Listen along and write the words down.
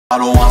I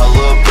don't wanna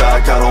look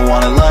back, I don't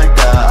want it like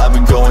that. I've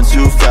been going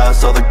too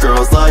fast, all the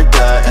girls like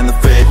that. And the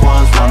fake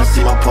ones wanna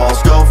see my pulse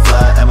go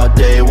flat. And my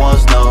day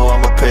ones know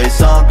I'ma pay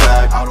some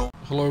back.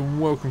 Hello and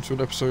welcome to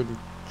an episode of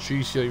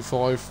GTA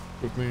 5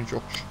 with me and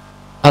Josh.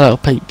 Hello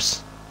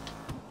peeps.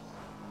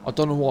 I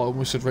don't know why I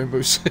almost said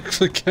Rainbow Six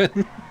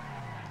again.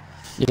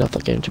 You love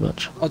that game too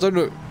much. I don't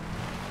know.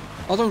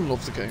 I don't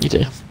love the game. You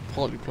do. I've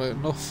hardly played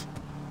enough.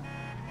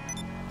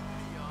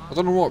 I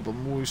don't know why, but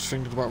I'm always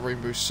thinking about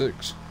Rainbow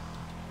Six.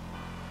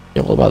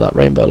 You're all about that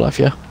rainbow life,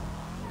 yeah?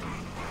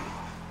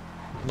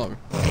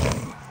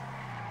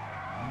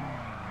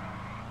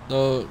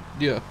 No.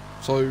 Yeah.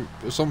 So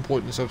at some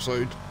point in this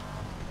episode,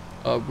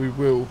 we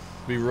will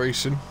be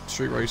racing,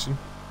 street racing.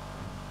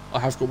 I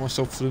have got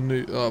myself for the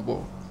new,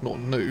 well, not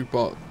new,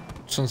 but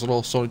since the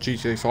last time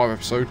GTA 5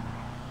 episode,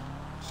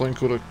 something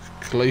called a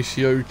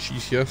Calacio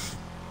GTF.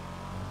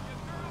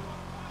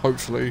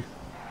 Hopefully,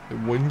 it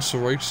wins the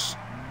race.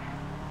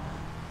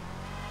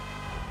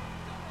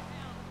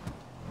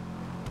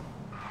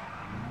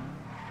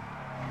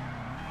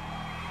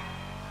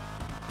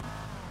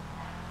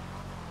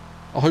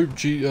 I hope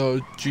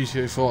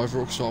GTA 5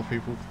 Rockstar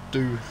people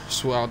do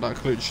sort out that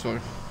glitch though.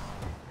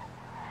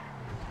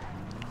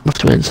 Have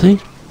to wait and see.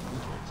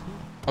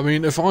 I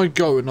mean, if I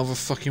go another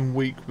fucking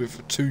week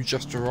with two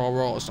Just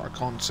RRs that I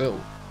can't sell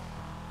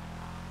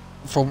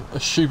from a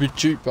stupid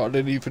dupe that I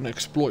didn't even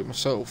exploit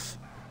myself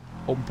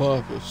on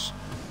purpose,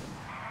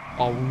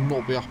 I will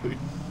not be happy.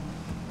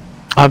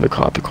 I'd be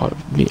quite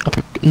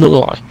not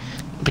lie,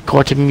 I'd be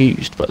quite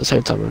amused, but at the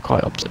same time I'm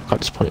quite upset, quite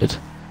disappointed.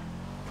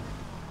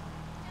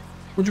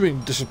 What do you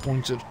mean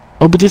disappointed?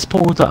 I'll be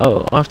disappointed that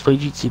I have to play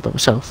GTA by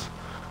myself,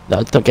 that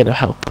I don't get no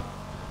help.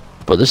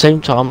 But at the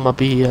same time, I'll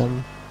be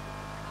I'll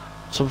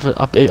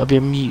be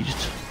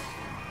amused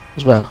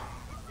as well.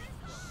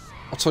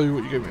 I'll tell you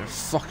what, you gave me a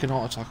fucking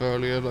heart attack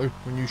earlier though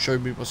when you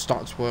showed me my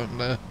stats weren't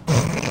there.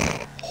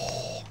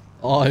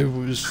 I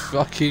was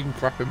fucking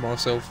crapping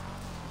myself.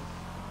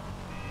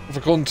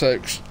 For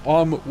context,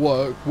 I'm at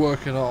work,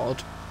 working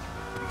hard,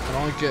 and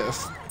I get a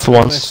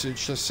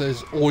message that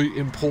says "Oi,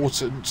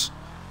 important."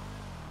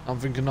 I'm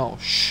thinking, oh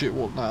shit,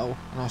 what now?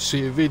 And I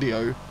see a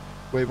video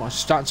where my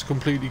stats are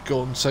completely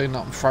gone, saying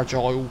that I'm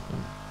fragile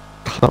and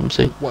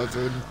clumsy,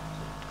 whatever, and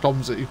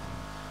clumsy.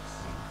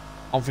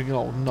 I'm thinking,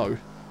 oh no.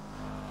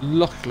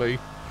 Luckily,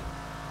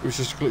 it was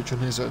just a glitch on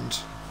his end.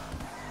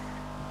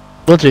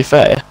 Well, to be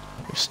fair,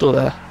 it's still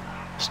there.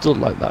 Still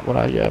like that when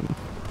I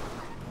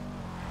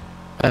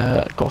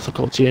got off the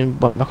call to you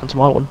and went back onto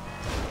my one.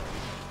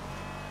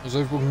 As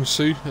everyone can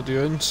see at the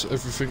end,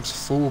 everything's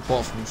full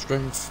apart from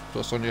strength.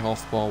 That's only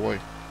half a bar away.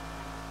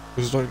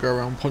 Because I don't go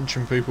around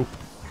punching people.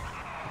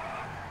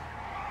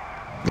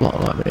 Not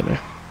like me, no.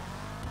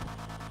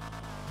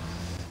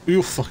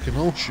 You're fucking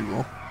arse, you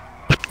are.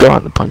 Go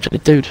out and punch any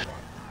dude.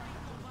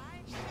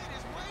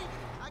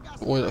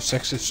 Boy, that's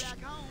sexist.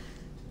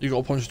 You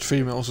gotta punch the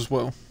females as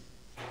well.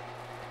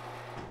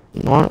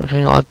 Right,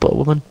 okay, I'd put a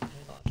woman.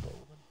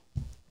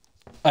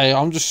 Hey,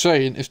 I'm just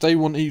saying, if they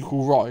want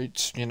equal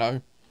rights, you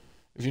know,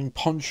 if you can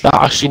punch.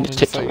 I've seen this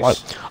TikTok,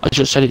 right? I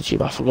just said it to you,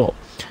 but I forgot.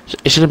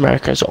 It's in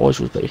America, as it always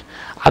would be.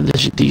 And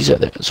these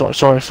are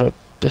sorry for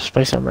this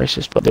space sound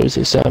racist, but there was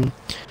this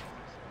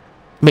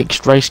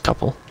mixed race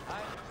couple.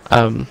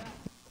 Right.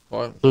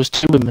 There was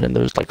 2 women and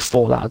there was like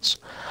 4 lads.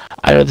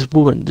 And this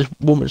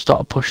woman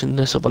started pushing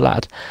this other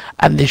lad,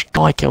 and this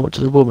guy came up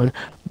to the woman,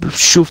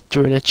 shoved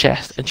her in her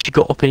chest, and she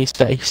got up in his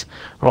face,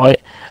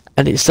 right?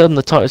 And it said on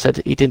the title,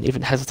 said he didn't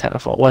even hesitate. I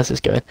thought, where's this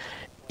going?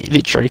 He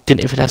literally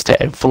didn't even hesitate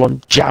and full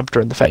on jabbed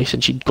her in the face,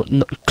 and she got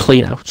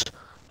clean out.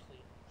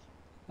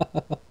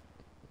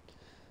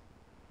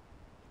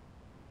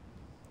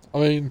 I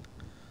mean,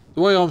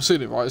 the way I'm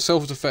seeing it, right,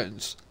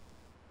 self-defense.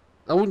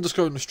 I wouldn't just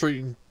go in the street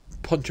and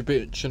punch a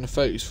bitch in the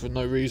face for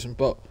no reason,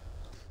 but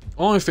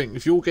I think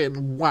if you're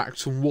getting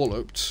whacked and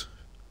walloped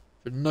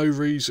for no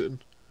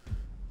reason,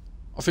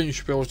 I think you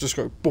should be able to just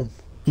go boom.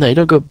 No, you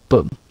don't go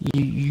boom.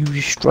 You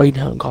restrain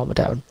her and calm her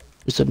down.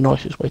 It's the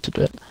nicest way to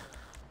do it.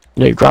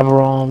 You know, you grab her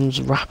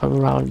arms, wrap her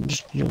around, and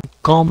just, you know,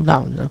 calm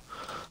down, you know.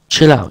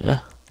 Chill out,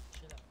 yeah.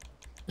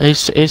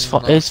 It's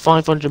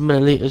 500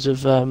 milliliters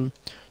of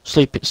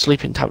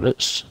sleeping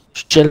tablets.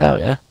 Just chill out,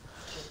 yeah.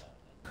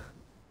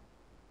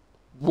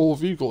 What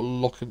have you got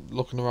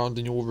looking around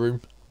in your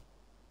room?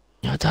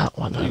 Yeah, that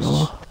one no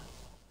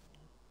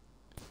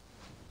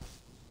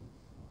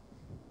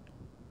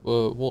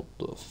more. What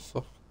the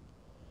fuck?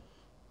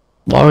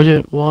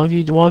 Why have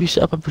you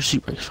set up a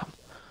pursuit race, fam?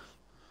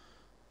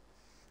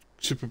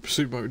 Super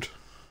pursuit mode.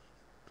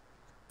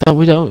 No,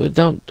 we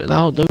don't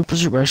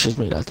pursuit races,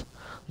 mate, lad.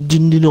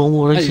 Didn't do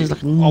normal races, hey,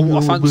 like no.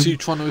 I fancy you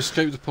trying to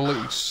escape the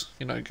police.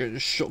 You know, getting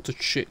shot to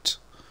shit.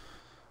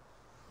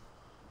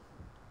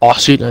 Oh, I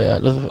seen a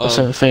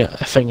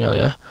thing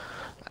earlier,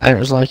 and it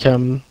was like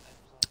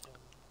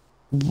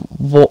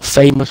what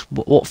famous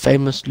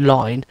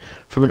line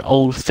from an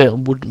old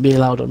film wouldn't be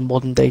allowed on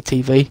modern day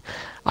TV,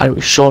 and it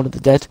was Shaun of the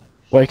Dead,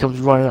 where he comes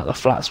running out the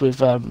flats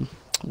with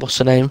what's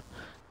her name?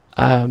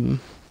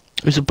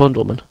 Who's a Bond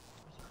woman?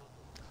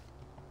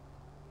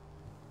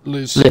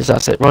 Liz. Liz,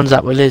 that's it. Runs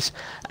out with Liz,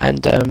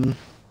 and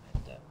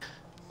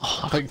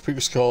Take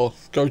Peter's car,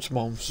 go to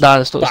Mum's. no,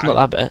 it's not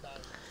that bit.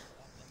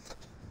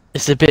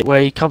 It's the bit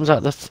where he comes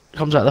out the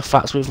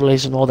flats with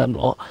Liz and all them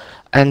lot,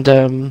 and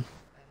oh,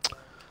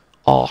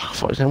 I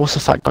forgot his name. What's the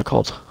fat guy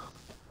called?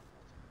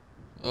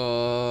 Oh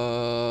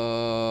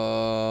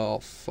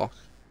fuck.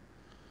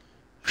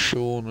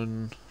 Sean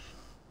and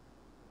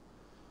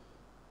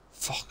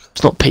fuck.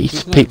 It's not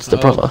Pete. Pete's the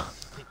brother.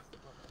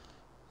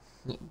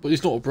 But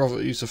he's not a brother.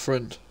 He's a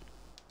friend.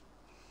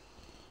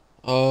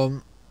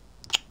 Hang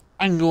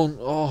on.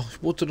 Oh,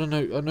 what did I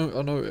know? I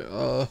know it.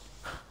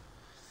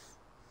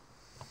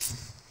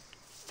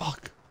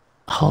 Fuck.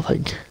 I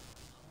think.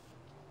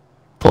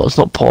 Paul. It's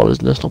not Paul,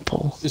 isn't it? It's not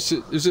Paul. Is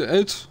it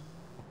Ed?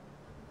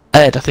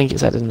 Ed, I think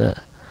it's Ed, isn't it?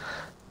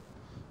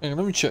 Hang on,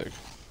 let me check.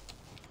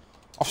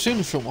 I've seen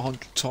the film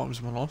 100 times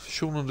in my life.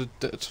 Shaun of the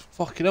Dead.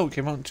 Fucking hell, it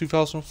came out in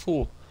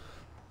 2004.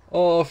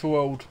 Oh, I feel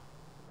old.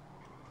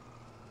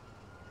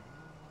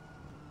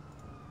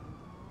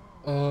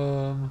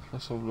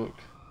 Let's have a look.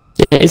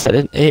 Yeah, it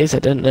is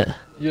Ed, isn't it?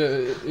 Yeah,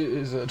 it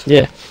is Ed.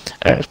 Yeah.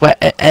 It's where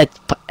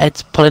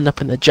Ed's pulling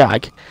up in the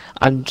Jag,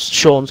 and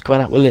Sean's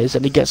going out with Liz,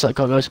 and he gets that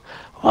guy and goes,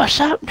 "What's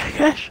up,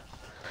 niggas?"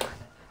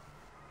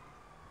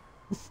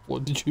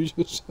 What did you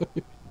just say?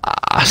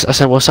 I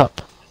said, "What's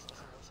up?"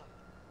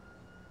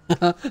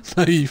 No,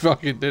 you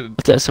fucking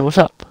didn't. I said, "What's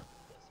up?"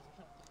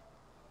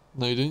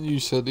 No, you didn't. You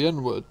said the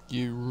N-word,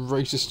 you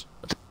racist.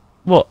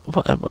 What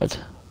word?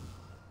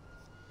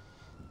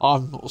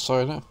 I'm not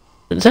saying it. I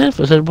didn't say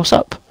anything. I said, "What's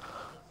up?"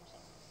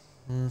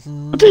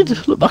 I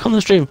did. Look back on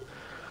the stream.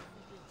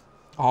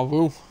 I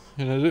will,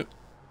 in edit.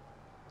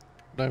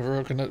 Never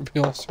I can be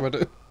asked to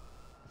edit.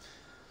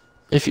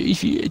 If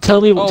you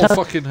tell me what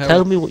fucking hell.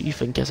 Tell me what you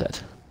think I said.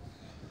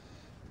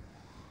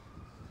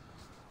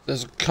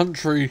 There's a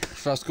country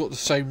that's got the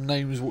same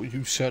name as what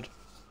you said.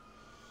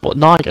 What,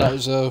 Niger? That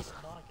is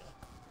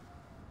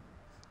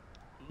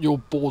you're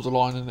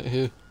borderline in it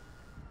here.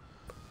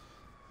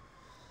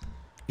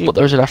 What,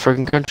 there is an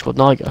African country called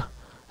Niger.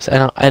 It's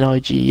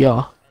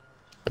Niger.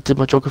 I did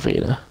my geography,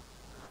 you know.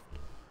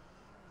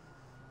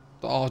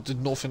 Oh, I did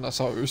not think that's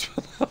how it was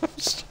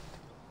pronounced.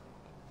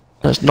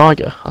 No, it's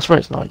Niger. I swear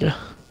it's Niger.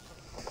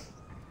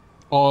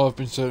 Oh, I've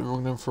been saying it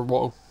wrong then for a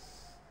while.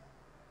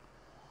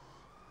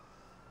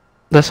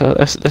 That's Oh,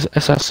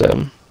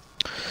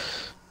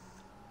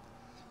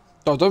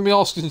 don't be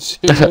asking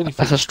Siri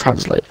anything. Let's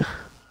translate.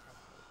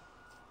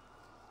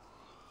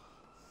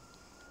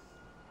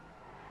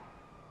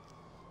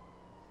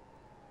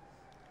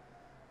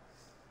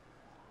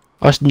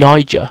 Oh, it's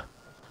Niger.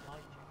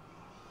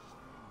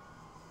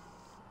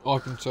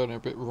 I've been saying it a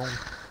bit wrong.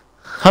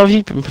 How have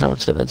you been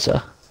pronouncing it then,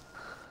 sir?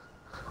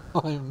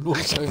 I am not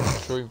saying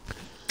the truth.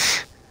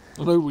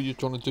 I know what you're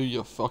trying to do,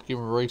 you fucking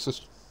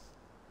racist.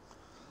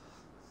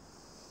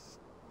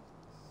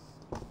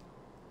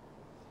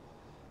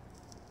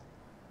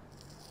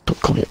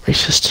 Don't call me a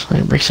racist. I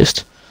am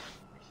racist.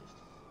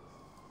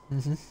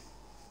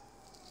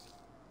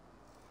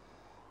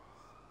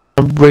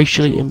 I'm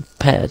racially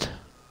impaired.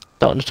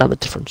 Don't understand the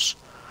difference.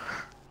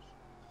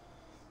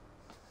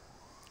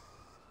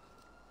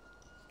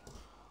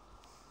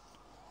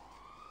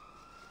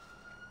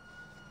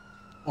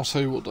 I'll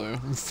tell you what though,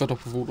 I'm fed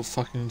up with all the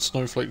fucking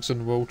snowflakes in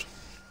the world.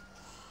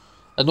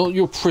 And not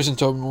your prison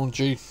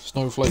terminology,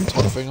 snowflake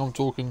type thing, I'm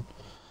talking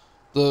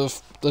the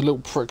little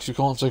pricks who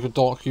can't take a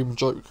dark human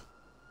joke.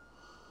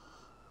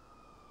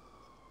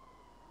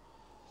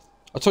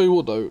 I'll tell you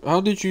what though, how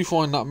did you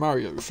find that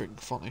Mario thing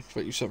funny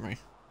that you sent me?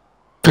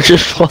 I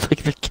just thought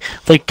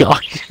the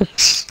guy.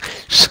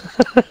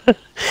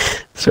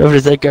 So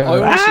every day go.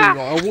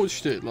 I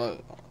watched it like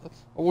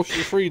I watched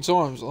it 3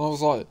 times and I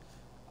was like,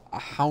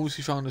 how has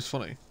he found this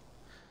funny?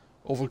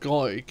 Of a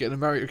guy getting a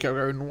Mario Kart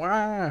going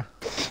wah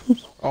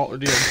out at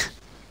the end.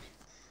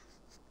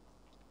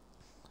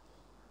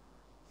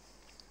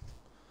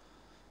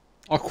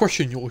 I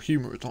question your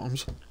humour at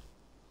times.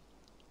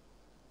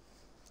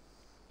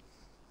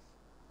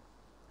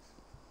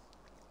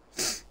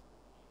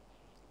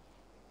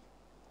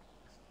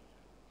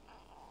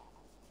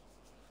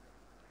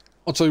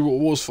 I'll tell you what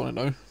was funny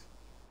though.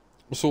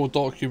 I saw a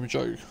dark humour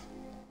joke.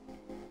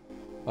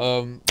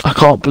 I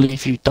can't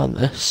believe you've done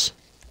this.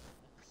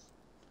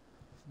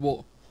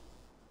 What?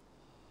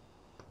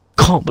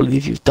 Can't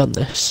believe you've done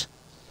this.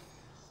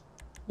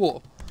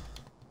 What?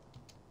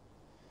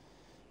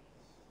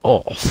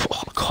 Oh,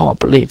 I can't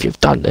believe you've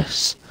done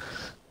this.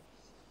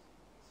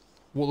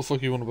 What the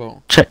fuck are you on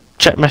about?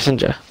 Check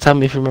Messenger. Tell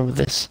me if you remember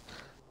this.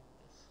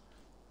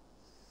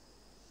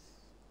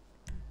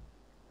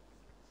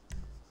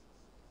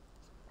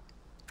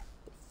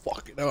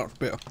 Fucking hell, that's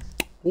better.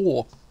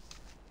 Or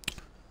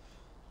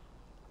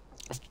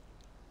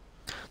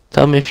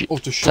Tell me if you.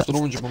 I've just shoved an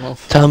orange in my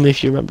mouth. Tell me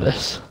if you remember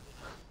this.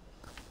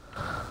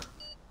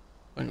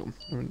 Hang on,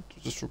 let me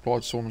just reply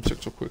to someone on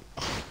TikTok quick.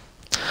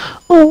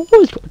 Oh,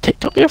 he's got a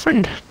TikTok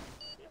girlfriend.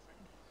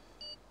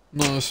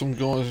 No, some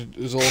guy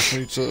has asked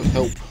me to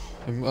help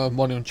him earn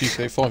money on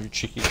GTA 5, you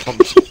cheeky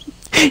cunts.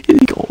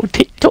 He's got a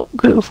TikTok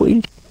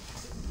girlfriend.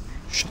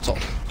 Shut up.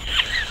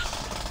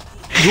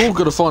 You're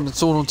gonna find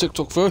it all on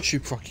TikTok first, you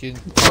fucking...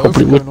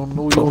 Probably would, on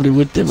all probably your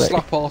would do, mate.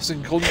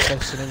 slap-assing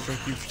contests and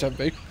everything you pretend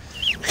be.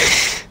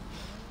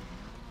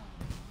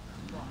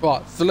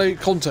 Right, for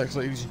context,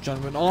 ladies and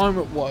gentlemen, I'm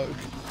at work,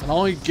 and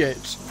I get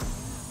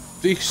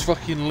this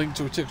fucking link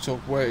to a TikTok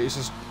where it's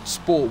a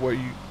sport where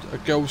a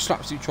girl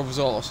slaps each other's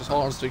arse as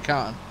hard as they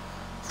can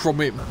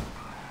from him.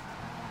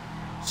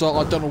 So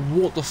I don't know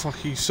what the fuck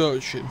he's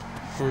searching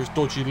for his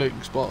dodgy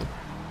links, but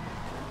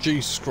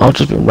Jesus Christ. I've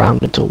just been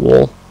rammed into a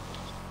wall.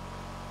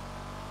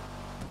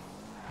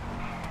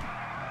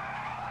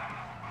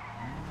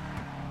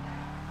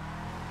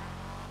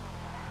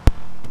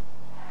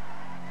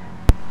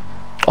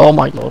 Oh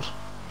my god.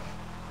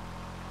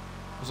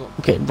 What's up?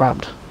 I'm getting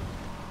rammed.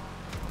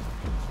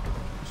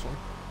 This one.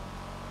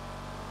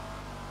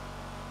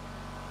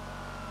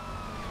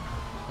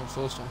 Oh,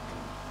 first one.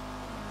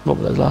 What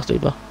was those last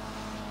either?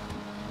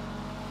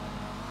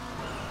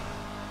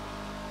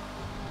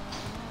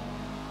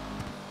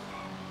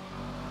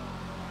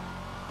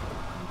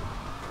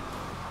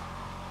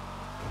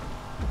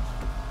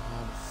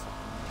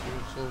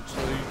 So I'll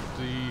take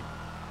the...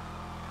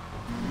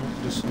 Not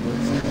this one,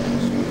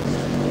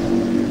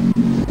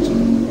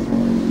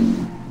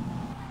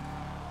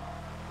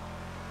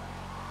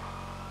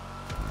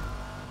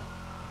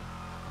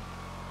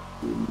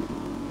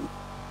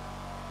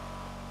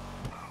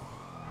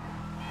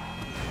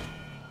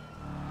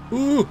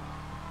 ooh!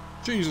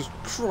 Jesus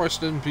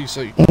Christ,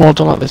 NPC. Oh, I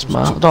don't like this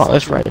map. I don't like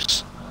this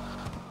race.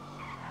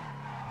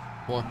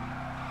 Why?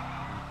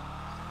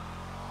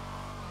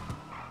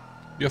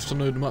 You have to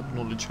know the map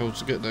knowledge how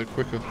to get there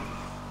quicker.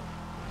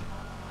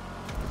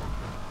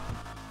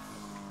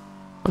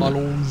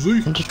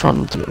 Allons-y! I'm just trying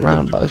not to get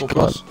rammed by this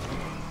guy.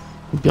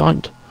 I'm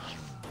behind.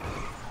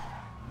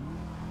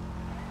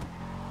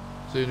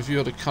 See, if you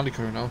had a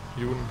Calico now,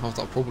 you wouldn't have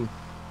that problem.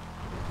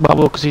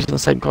 Well, because he's in the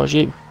same car as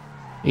you.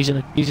 He's in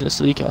a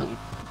Celica.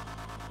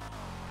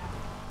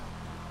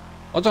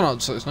 I don't know how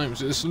to say his name.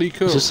 Is it a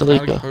Celica It's a or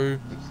Celica. Calico?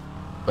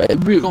 But in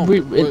real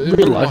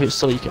life,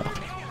 it's Celica.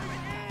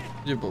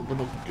 Yeah, but we're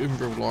not in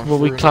real life. Well,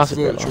 we we're class in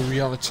it real virtual life.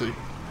 reality.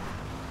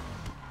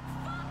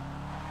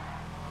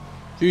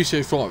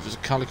 GTA 5 is a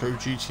Calico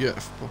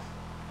GTF. But...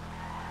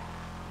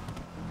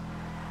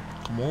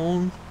 Come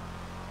on.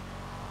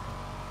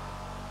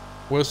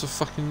 Where's the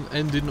fucking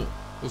ending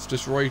of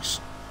this race?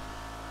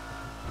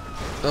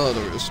 Oh,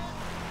 there it is.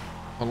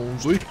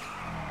 Allons-y.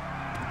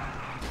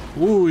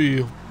 Ooh,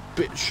 you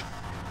bitch.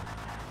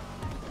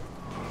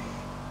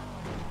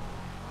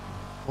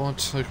 If I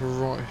take a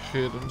right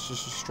here, then it's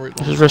just a straight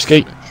line. This is risky.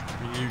 You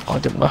Oh,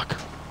 it didn't work.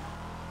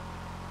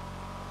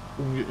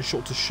 getting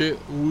shot to shit.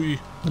 Ooh.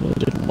 No, it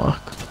didn't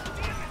work.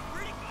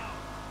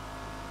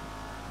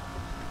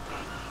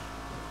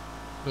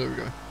 There we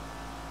go.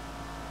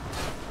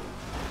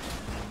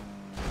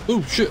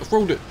 Oh shit, I've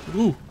rolled it.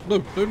 Ooh,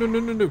 no.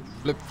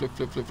 Flip.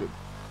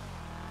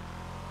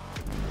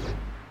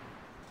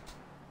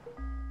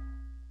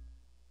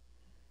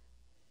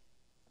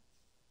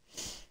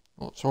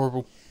 Oh, it's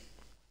horrible.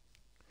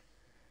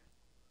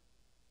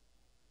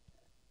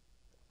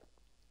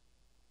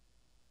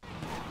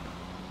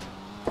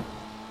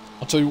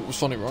 I'll tell you what was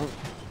funny, right?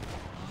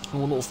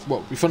 Well,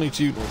 it'd be funny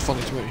to you, not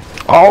funny to me.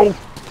 Oh!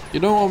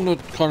 You know I'm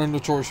kind of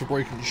notorious for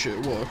breaking shit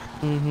at work.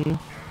 Mm-hmm. Do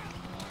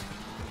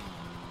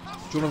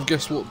you want to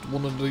guess what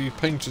one of the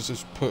painters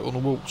has put on the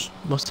walls?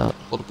 What's that?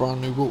 Or the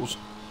brand new walls?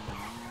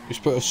 He's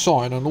put a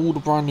sign on all the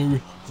brand new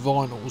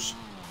vinyls.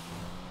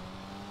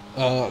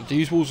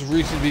 These walls have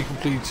recently been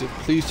completed.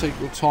 Please take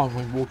your time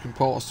when walking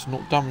past to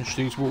not damage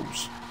these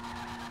walls.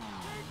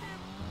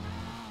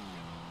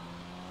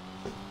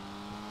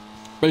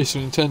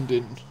 Basically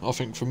intending, I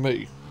think, for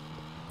me.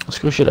 That's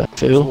because you had a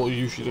That's feel. what I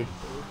usually do.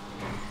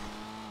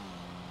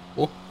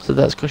 What? So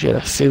that's because you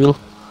had a feel.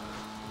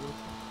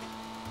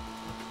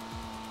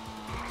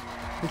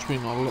 What do you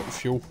mean I let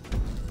fuel?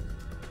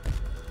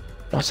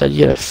 I said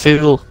you had a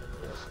feel.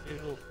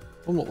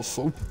 I'm not a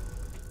fool.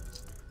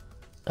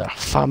 A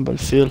fumble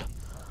feel.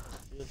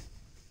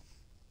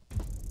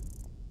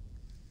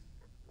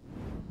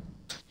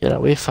 You know,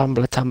 we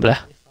fumble tumbler.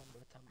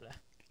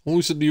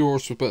 Always said the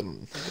Euros were better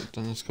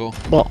than this car.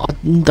 Well,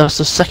 that's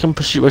the second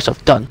pursuit race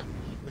I've done.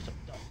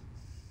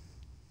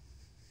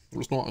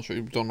 Well, it's not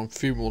actually, we've done a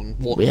few more than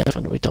one. We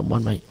haven't, we've done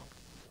one, mate.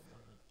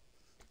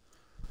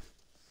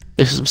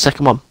 This is the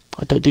second one.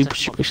 I don't do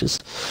pursuit races.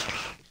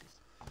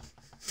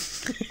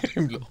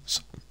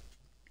 Lost.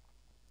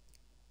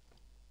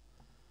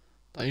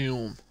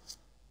 Damn.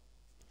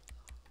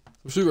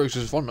 Pursuit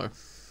races is fun though.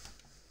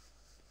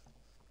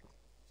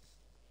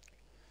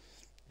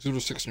 0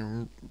 to 60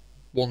 in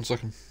 1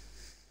 second.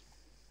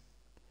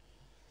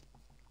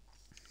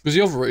 Because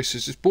the other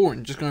races is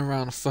boring, just going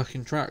around a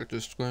fucking track,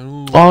 just going.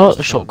 Ooh, I like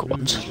the shortcut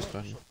ones.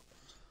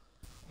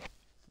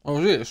 Oh,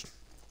 it is.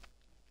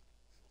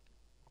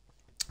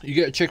 You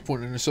get a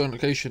checkpoint in a certain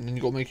location, and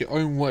you got to make your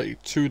own way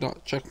to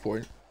that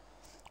checkpoint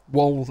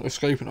while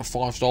escaping a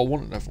 5-star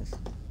wanted level.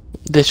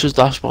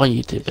 That's why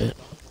you did it.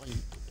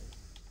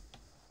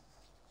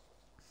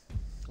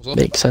 What's that?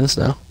 Makes sense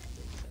now.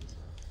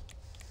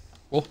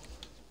 What?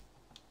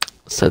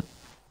 So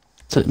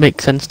it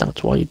makes sense now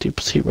to why you do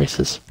pursuit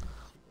races.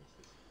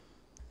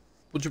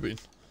 What do you mean?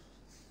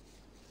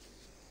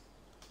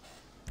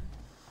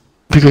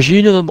 Because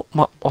you know the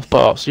map off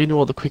by heart, so you know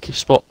all the quickest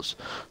spots,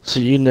 so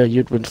you know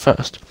you'd win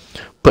first.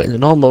 But in a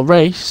normal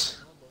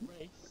race,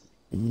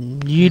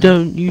 you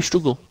don't. You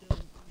struggle.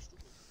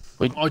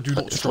 I do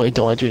not That's why you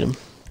struggle. don't do them.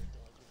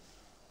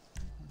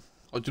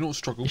 I do not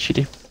struggle. Yes, you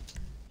do.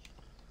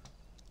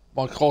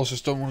 My cars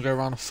just don't want to go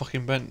around a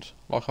fucking bend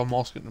like I'm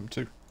asking them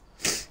to.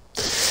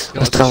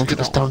 That's down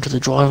to the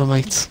driver,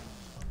 mate.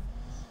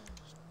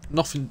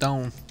 Nothing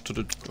down to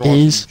the driver,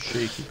 Is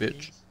shaky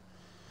bitch.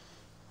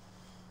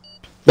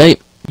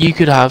 mate, you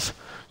could have,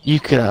 I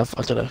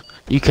don't know,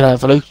 you could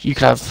have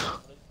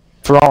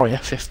Ferrari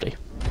F50.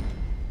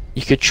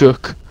 You could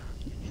chuck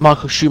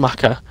Michael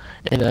Schumacher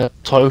in a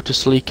Toyota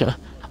Sleeker,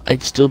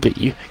 I'd still beat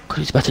you because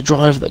he's a better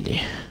driver than you.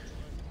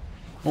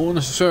 Not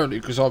necessarily,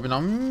 because I've been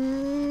like,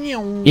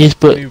 Yes,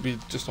 but maybe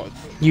just like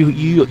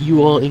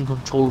you are in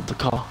control of the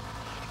car.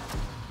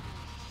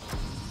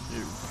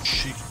 you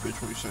cheeky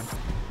bitch. What are you saying?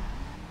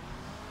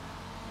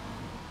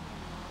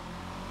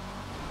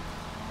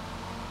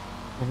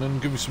 And then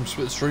give me some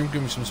split stream.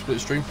 Give me some split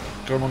stream.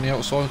 Going on the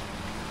outside.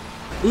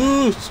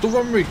 Ugh! Still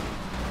ram me.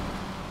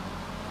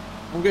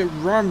 I'm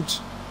getting rammed.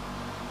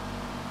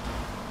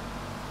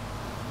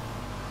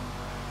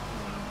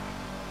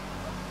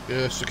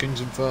 Yes, the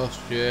king's in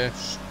first.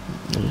 Yes.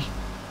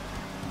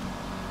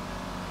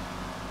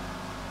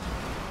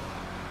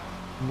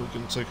 I'm not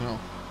getting taken out.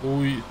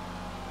 Oi.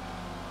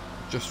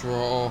 Just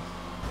right.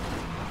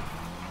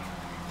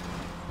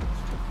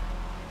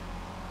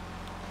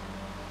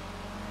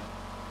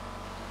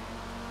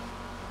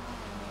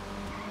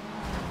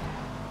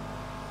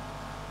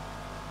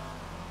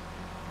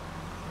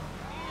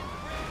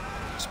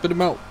 Spit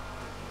him out.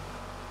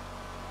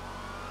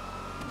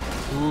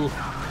 Ooh.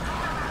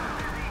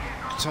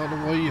 Get out of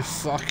the way, you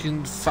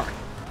fucking fat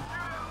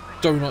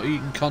donut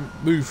eating cunt.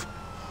 Move.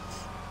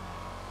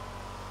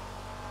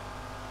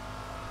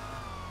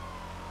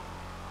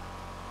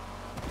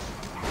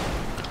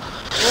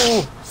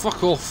 Oh,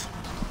 fuck off.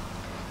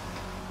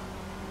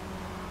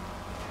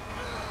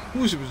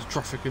 Always it was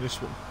traffic in this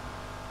one.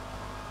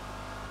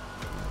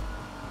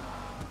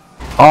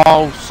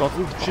 Oh, son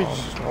Oh,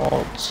 Jesus.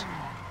 God.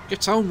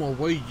 Get out of my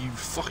way, you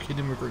fucking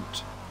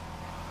immigrant.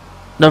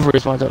 Another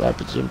reason why I don't like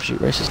pursuit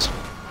races.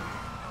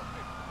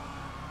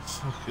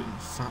 Fucking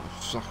fat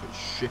sack of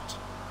shit.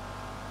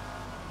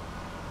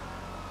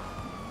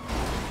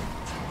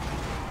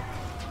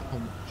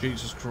 Oh,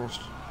 Jesus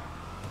Christ.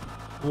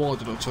 Why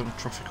did I turn the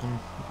traffic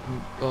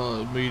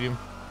on medium?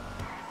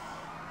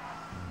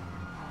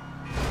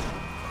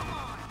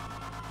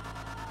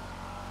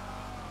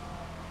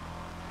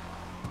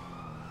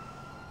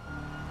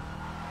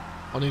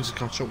 I need to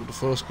catch up with the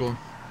first guy.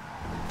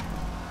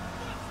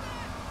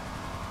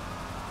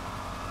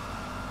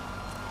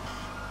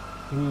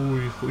 Oi,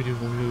 oi, oi,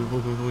 oi,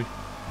 oi, oi.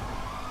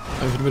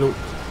 Over the middle.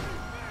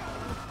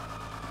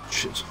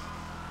 Shit.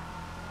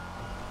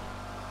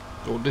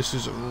 God, this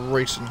is a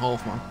race and a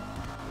half, man.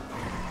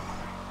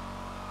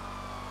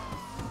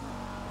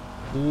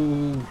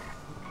 Ooh.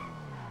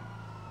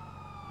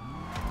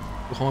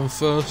 Behind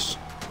first.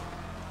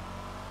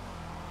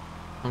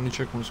 How many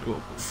checkpoints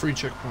got? 3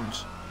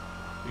 checkpoints.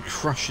 He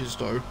crashes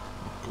though.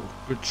 I've got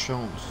a good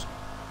chance.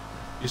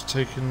 He's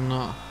taking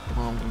that.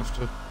 Oh, I'm gonna have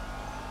to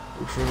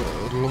go for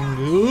a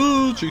longer.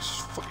 Oh,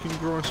 Jesus fucking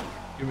Christ.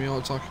 Give me a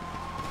heart attack.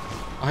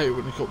 I hate it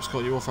when the cops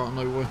cut you off out of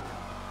nowhere.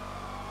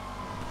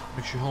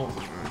 Makes your heart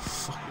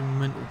fucking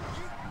mental.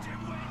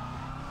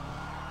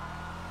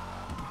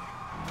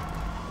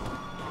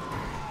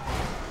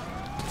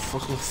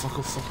 Fuck off, fuck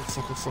off, fuck off,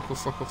 fuck off, fuck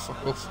off, fuck off,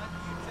 fuck off.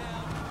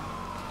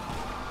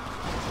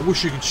 I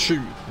wish you could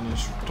shoot in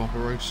this type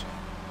of race.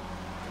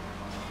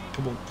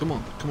 Come on, come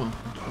on, come on.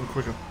 Come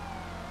quicker.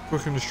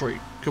 Quicker in the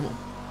straight. Come on.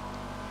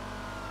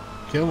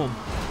 Come on.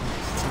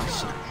 Fat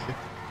sack of shit.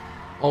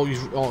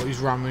 Oh, he's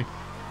rammed me.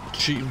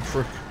 Cheating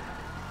prick.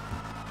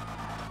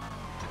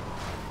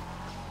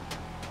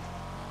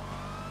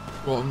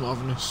 Well, I'm not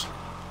having this.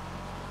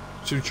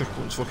 2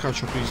 checkpoints. If I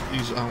catch up,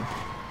 he's out.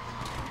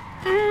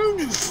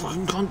 You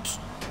fucking cunt.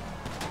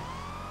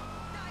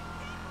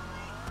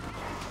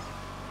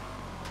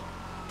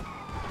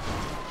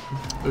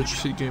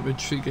 Urgency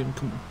game,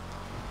 come on.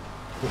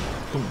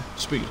 Come on,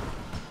 speed.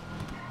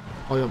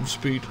 I am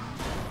speed.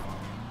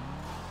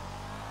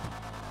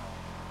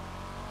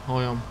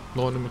 I am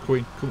Lightning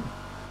McQueen, come on.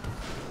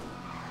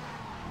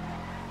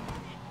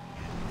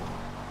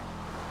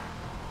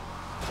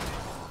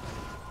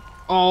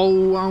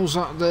 Oh, how's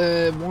that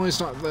there? Why is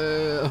that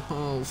there?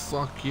 Oh,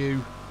 fuck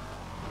you.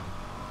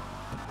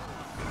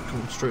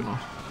 Come on, straight line.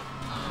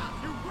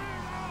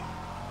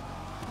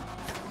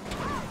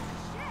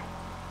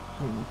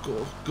 Oh,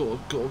 God,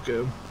 get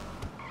him.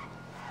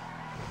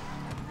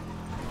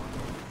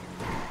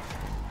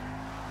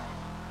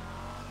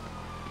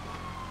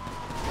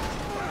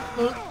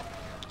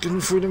 Get him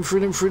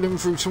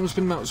through. Someone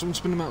spin him out, someone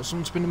spin him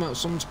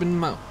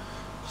out.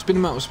 Spin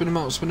him out, spin him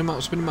out, spin him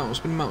out, spin him out,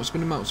 spin him out,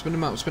 spin him out, spin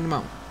him out, spin him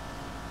out.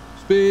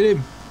 Spin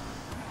him!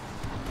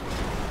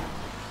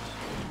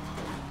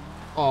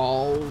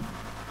 Oh,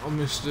 I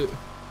missed it.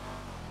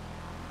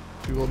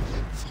 You on,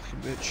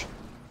 fucking bitch.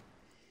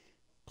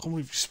 Can't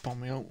believe you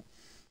spun me out.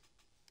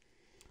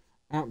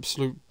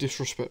 Absolute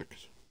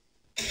disrespect.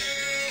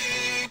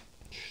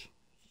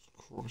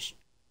 Christ.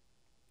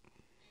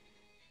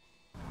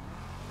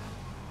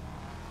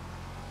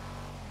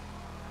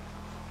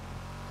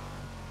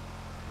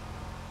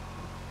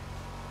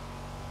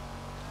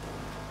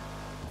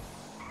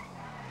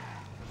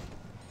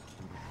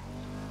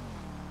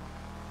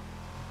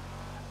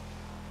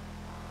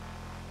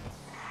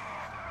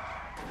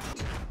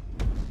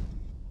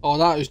 Oh,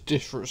 that is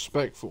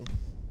disrespectful.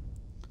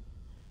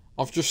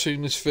 I've just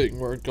seen this thing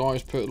where a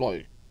guy's put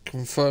like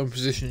confirmed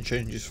position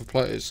changes for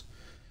players,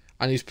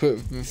 and he's put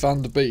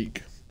Van der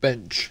Beek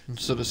bench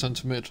instead of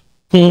centre mid.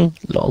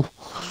 Lol.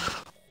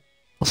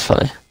 That's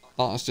funny.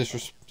 That's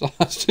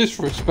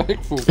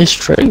disrespectful. It's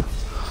true.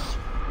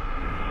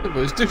 Yeah, but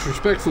it's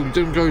disrespectful. You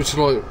don't go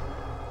to like,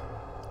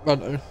 I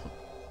don't know,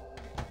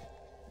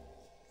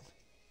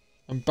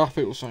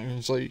 Mbappe or something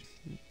and say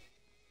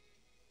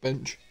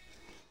bench.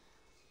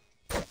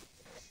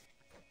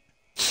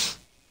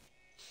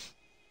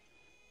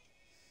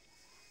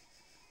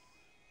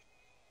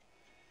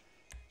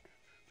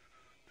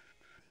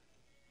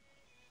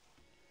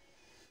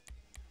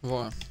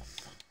 Right,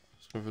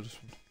 let's go for this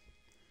one.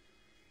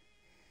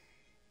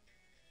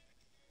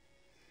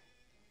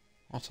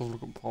 Let's have a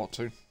look at part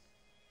 2. Let's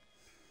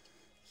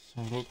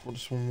have a look what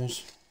this one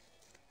was.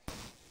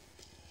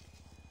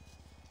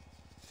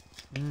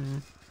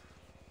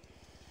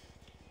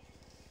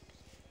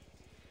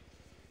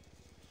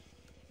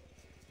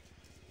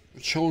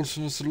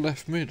 Richarlison is the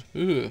left mid.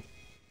 Ugh.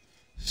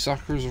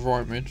 Saka is the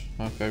right mid.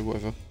 Okay,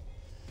 whatever.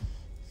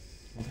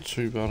 Not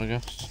too bad, I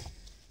guess.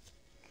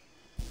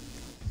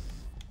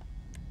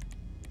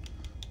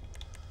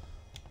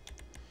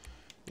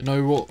 You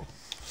know what?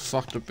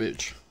 Fuck the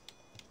bitch.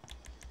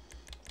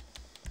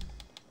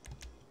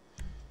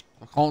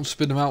 I can't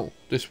spin him out.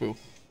 This will.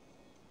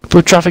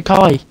 Put traffic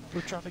high.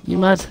 You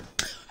mad?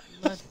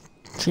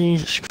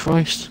 Jesus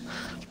Christ.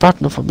 It's bad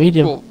enough for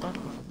medium. What?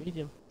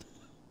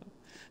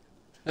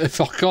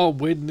 If I can't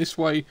win this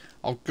way,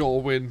 I've got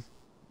to win.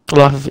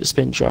 Life if it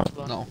spins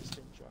right. No.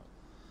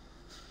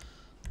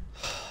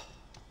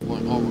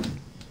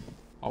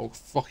 I'll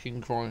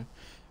fucking cry.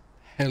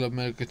 Hella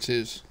mega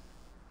tears.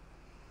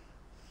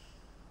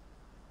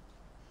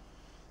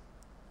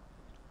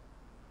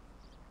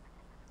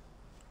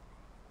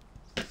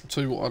 I'll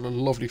tell you what, I had a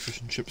lovely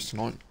fish and chips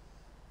tonight.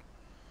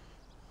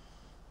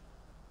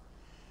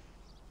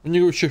 When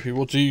you go with Chippy,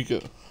 what do you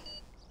get?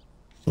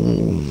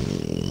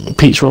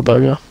 Pizza or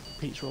burger.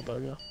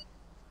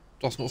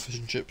 That's not fish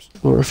and chips.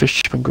 Or a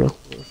fish chip and grill.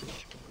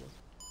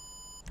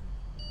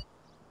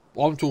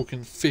 Well, I'm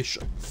talking fish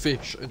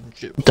and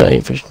chips. Don't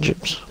eat fish and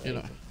chips. You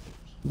know.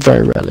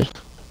 Very rarely.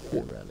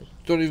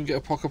 Don't even get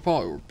a pocket pie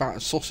or a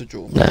battered sausage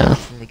or Nah.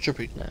 from a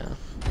Chippy. Nah.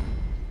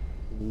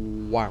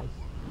 Wow.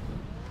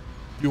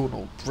 You're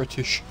not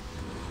British.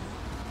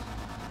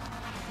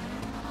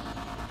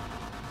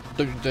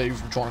 Don't you dare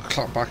even try and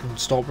clap back and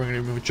start bringing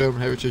in with German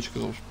heritage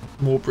because I was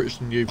more British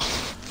than you.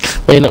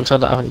 Well, you're not because I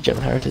don't have any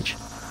German heritage.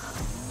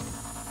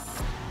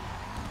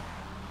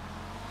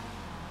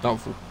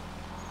 Doubtful.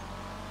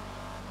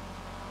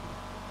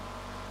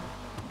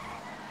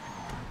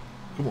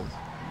 Come on.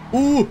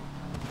 Ooh!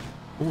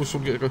 Almost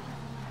want to get a go.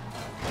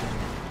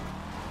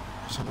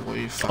 That's not the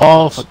way you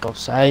Oh, for God's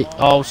sake.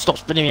 Oh, stop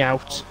spinning me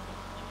out.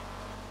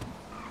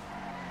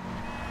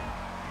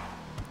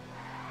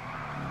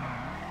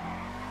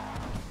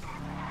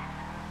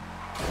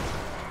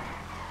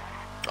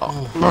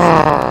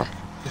 Oh.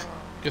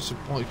 Gets a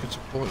bite, gets a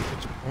bite,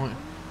 gets a bite.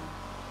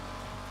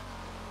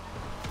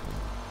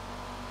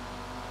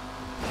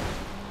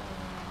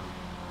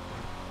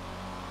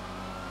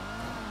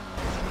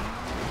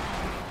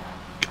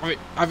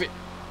 Have it,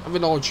 have a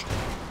dodge.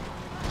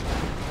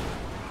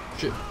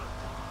 Shit.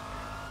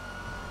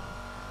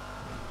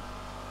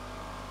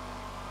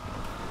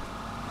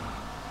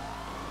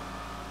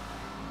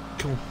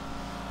 Come on.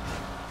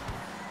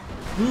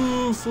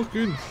 Oh,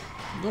 fucking.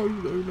 No.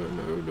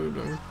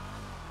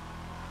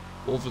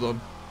 What have I done?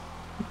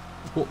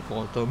 What have I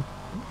done?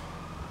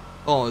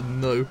 Oh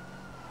no.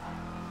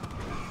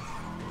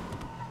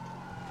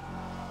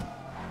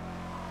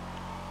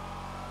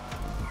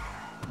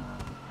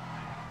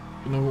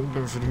 You know what, I'm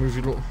going for the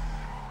movie lot.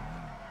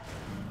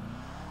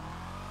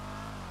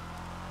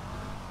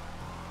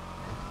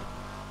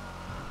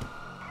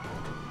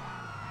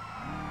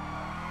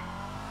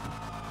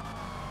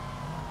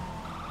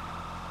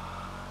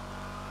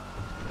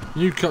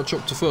 You catch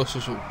up to first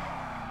or so? I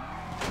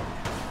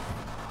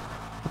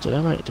don't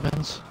know, mate, it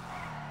depends.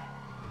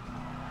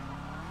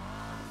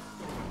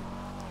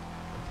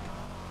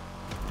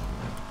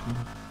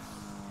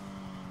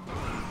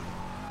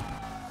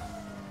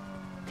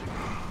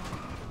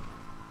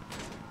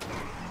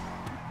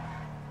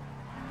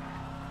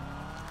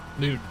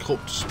 Need a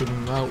cop to spin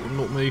him out,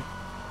 not me.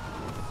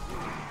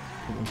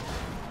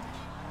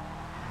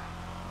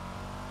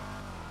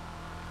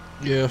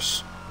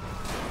 Yes.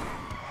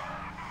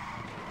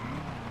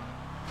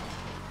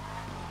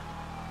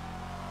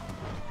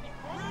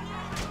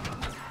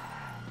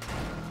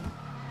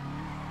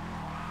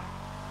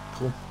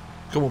 Come on.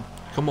 Come on.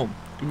 Come on.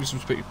 Give me some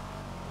speed.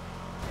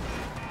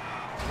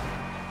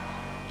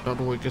 Get out of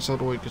the way, get out of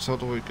the way, get out of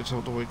the way, get out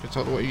of the way, get out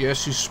of the way.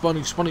 Yes, you spun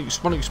it, spun it,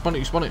 spun it, spun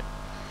it, spun it.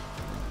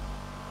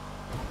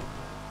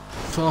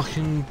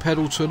 Fucking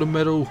pedal to the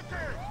metal.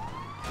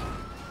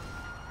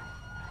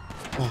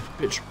 Oh,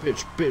 bitch,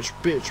 bitch, bitch,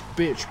 bitch,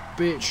 bitch,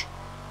 bitch.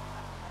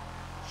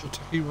 Should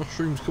taking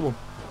mushrooms, come on.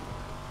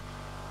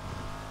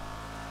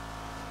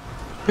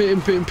 Pit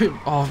him, pit him, pit him.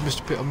 Oh, I missed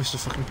a pit, I missed a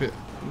fucking pit.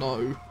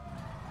 No.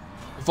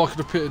 If I could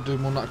have pitted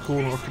him on that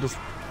corner, I could have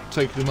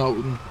taken him out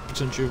and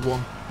potentially have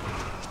won.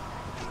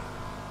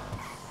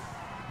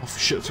 Oh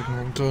shit, I took a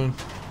wrong turn.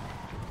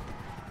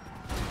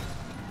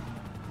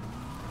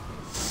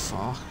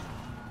 Fuck.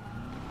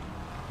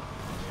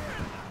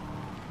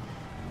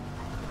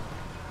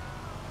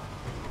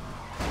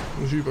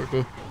 Where's you back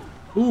there?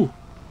 Ooh!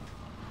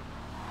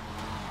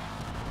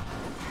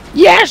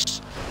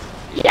 Yes!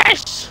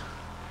 Yes!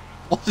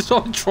 Why did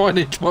I try and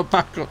inch my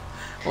back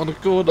on a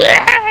corner?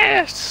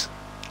 Yes!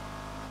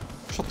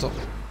 Shut up.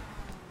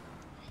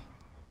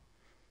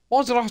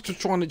 Why did I have to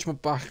try and inch my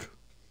back?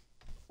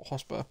 Oh,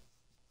 that's better.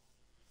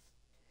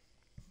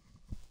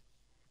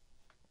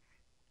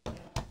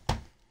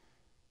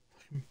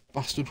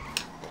 Bastard.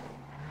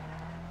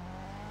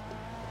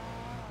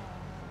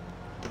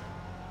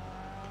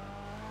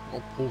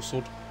 Oh, poor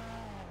sod.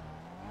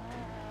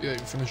 Yeah, you're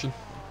finishing.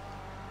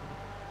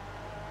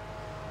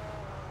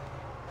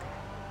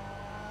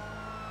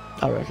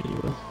 I reckon you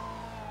will.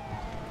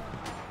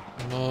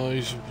 No,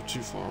 he's a bit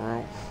too far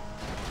out.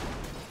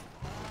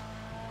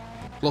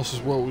 Plus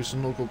as well, he's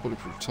not got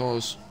bulletproof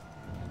tyres.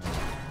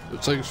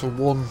 It takes for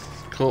one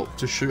cop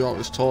to shoot out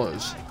his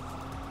tyres.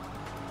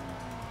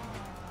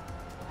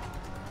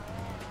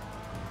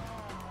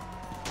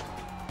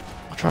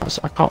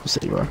 I can't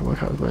see where I can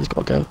work out where he's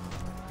got to go.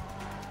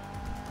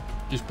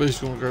 He's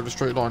basically going to go the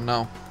straight line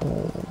now.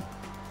 Oh.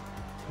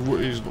 He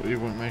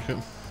won't make it.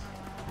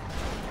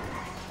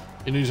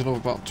 He needs another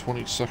about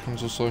 20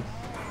 seconds or so.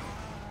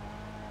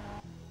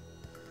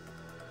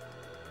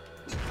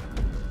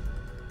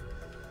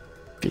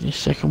 Give me a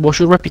second. What's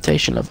your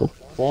reputation level?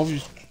 What have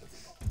you?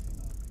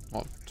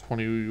 Like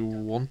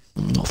 21?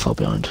 Not far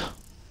behind.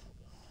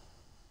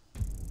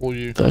 Or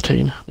you?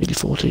 13, nearly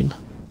 14.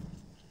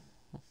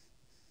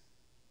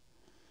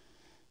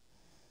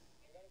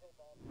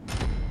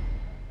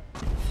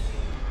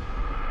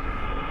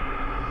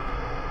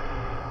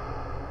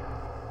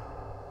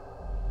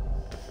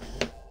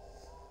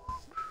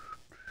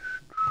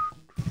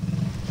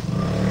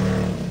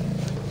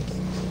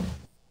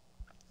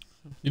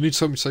 You need to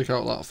help me take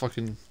out that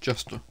fucking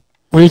jester.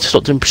 We need to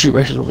stop doing pursuit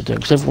races what we're doing,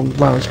 because everyone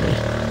wows me.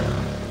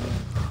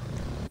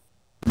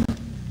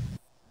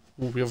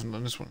 Well, we haven't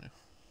done this one yet.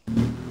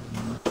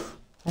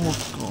 Oh my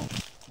god.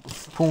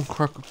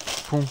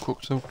 Prawn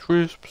cocktail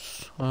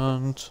crisps,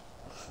 and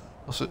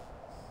that's it.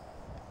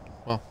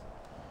 Well,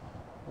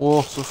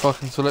 what a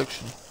fucking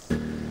selection.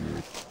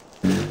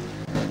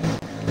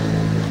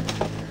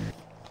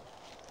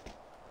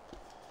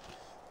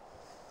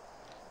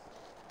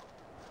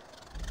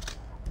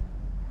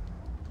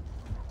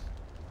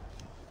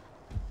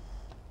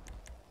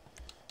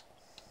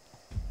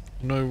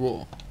 You know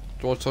what?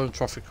 Do I turn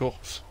traffic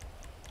off?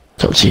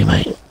 It's up to you,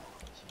 mate.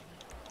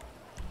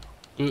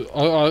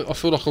 I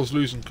feel like I was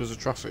losing because of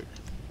traffic.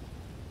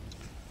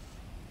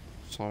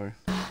 So.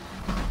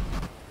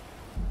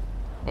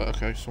 But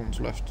okay,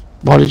 someone's left.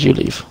 Why did you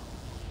leave?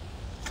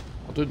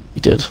 I didn't.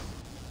 You did.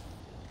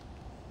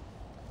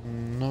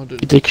 No, I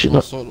didn't. You did, 'cause you're I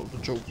not, started up the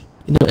job.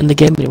 you're not in the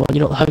game anymore,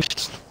 you're not the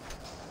host.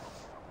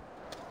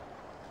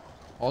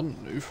 I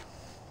didn't move.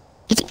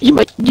 You're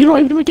not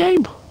even in the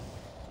game.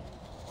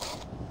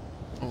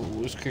 Oh,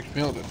 it just kicked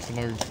me out then for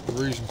no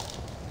reason.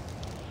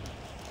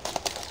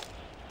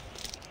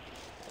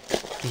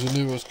 Because I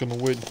knew I was going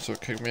to win, so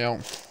it kicked me out.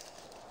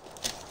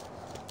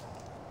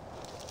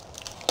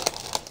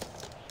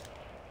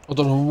 I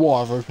don't know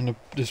why I've opened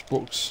this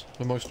box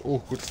the most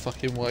awkward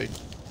fucking way.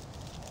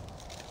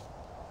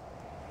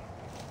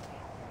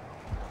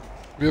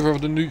 Have you ever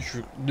had a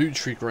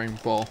Nutri-Grain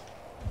bar?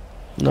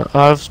 No,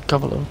 I've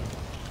covered them.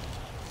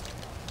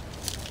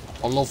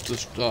 I love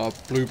the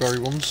blueberry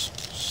ones.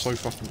 So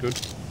fucking good.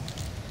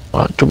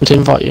 Right, do you want me to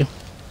invite you?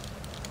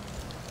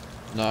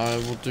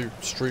 No, we'll do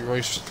street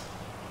race.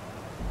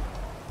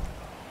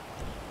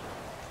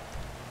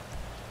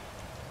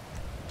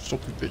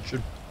 Stop you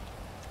bitching.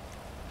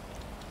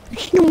 You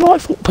can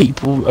rifle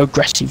people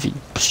aggressive in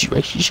pursuit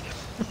races.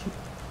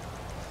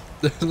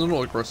 They're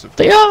not aggressive.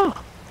 They are!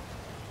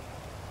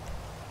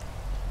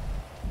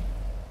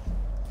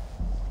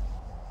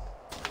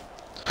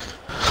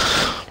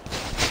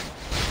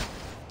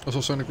 That's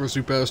what saying a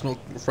grizzly bear is not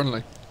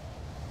friendly.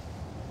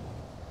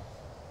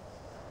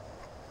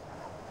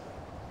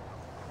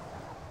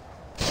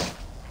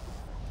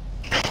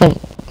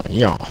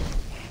 Yeah.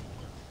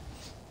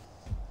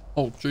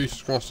 Oh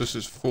Jesus Christ, this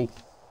is full.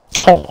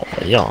 Oh,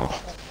 yeah.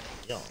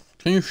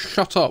 Can you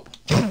shut up?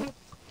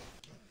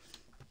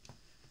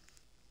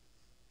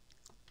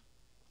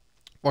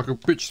 I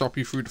could bitch slap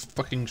you through the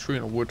fucking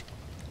screen, I would.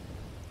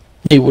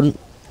 You wouldn't.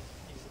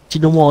 Do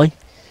you know why?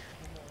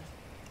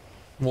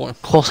 Why?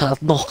 Cause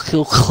I'd knock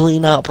you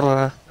clean up,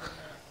 bruh.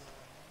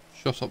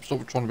 Shut up,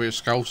 stop trying to be a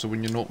scouser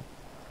when you're not.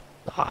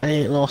 I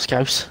ain't no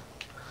scouse.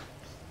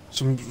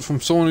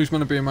 From someone who's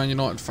meant to be a Man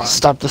United fan.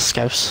 Stab the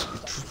scouse.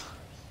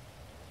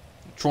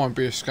 Try and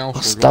be a scouser.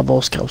 I'll stab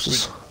all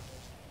scousers.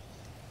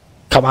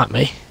 Come at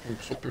me.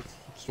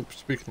 Stop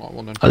speaking like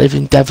one then. I live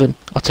in Devon.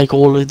 I'll take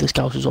all of the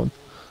scousers on.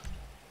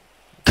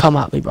 Come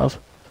at me, bruv.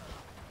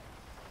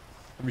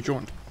 Have you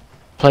joined?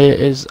 Player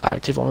is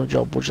active on a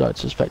job. Would you like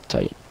to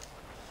spectate?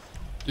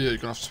 Yeah, you're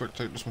gonna have to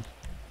spectate this one.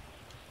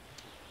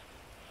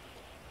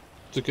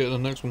 To get the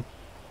next one.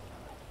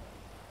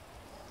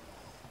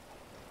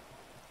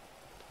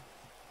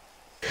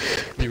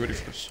 Are you ready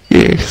for this?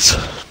 Yes.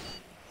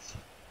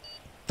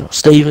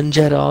 Stephen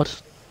Gerrard,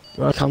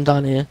 you wanna come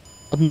down here?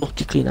 I'll knock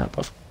you clean out,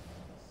 bruv.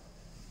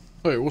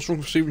 Hey, what's wrong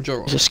with Steven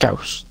Gerrard? He's a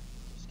scouse.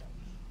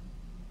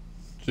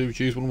 Stevie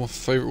G's one of my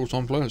favourite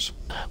all-time players.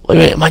 Wait a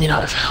minute, Man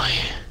United fan, are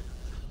you?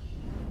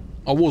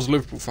 I was a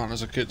Liverpool fan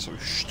as a kid, so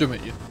stum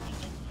at you.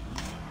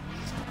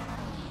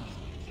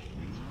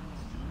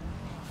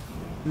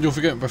 You're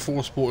forgetting before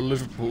I supported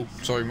Liverpool.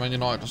 Sorry, Man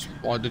United,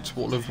 I did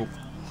support Liverpool.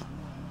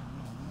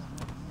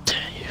 Dare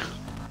you?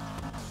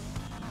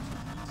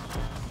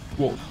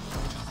 What?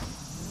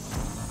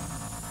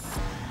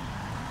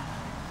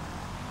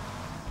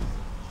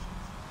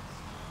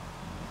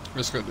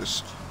 Let's get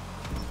this.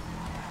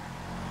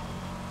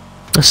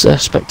 I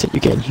suspect it, you're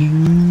getting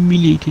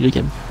humiliated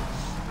again.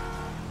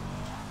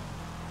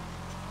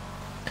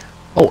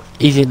 Oh,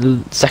 he's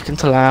in second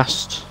to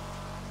last.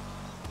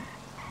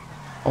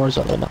 Or is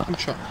that the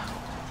match?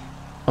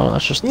 Oh,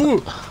 that's just... Ooh.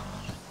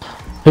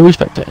 Who are we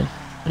spectating?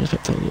 Who are we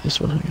spectating? This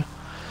one here.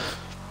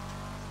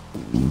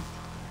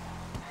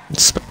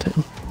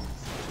 Spectating.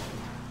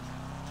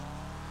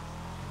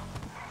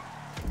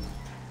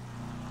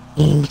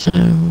 In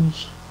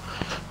goes.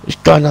 He's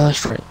going down the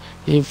street.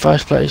 He's in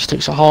first place,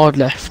 takes a hard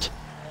left.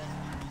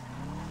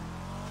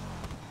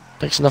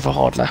 Takes another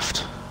hard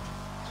left.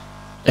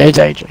 There's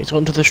Ajay, he's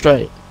onto the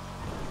straight.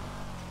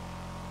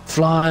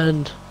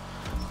 Flying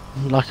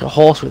like a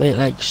horse with 8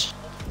 legs.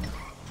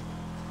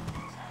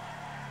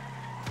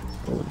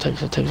 Oh,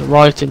 takes a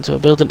right into a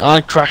building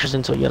and crashes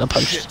into a yellow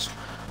post. Shit.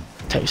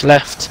 Takes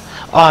left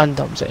and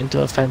dumps it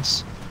into a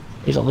fence.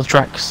 He's on the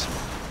tracks.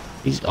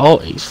 He's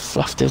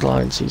fluffed his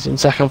lines. He's in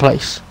second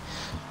place.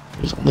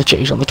 He's on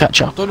the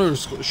catch up. I don't know.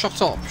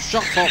 Shut up!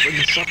 Shut up! And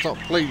shut up,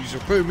 please!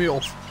 You're putting me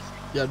off.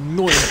 You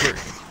annoying prick.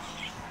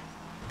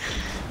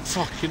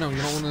 Fuck, you're not one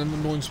of them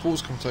annoying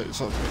sports commentators.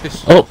 Like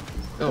piss. Oh.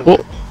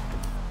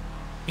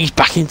 He's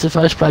back into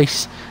first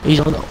place. He's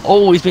on.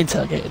 Oh, he's been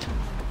tailgated.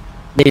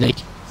 Nearly.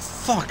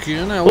 Fuck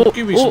you now.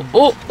 Give me some.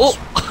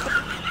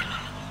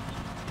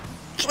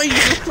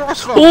 Jesus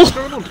Christ! What's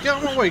going on? Get out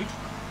of my way!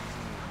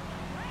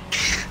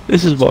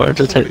 This is more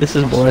entertaining. This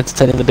is more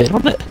entertaining than being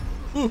on it.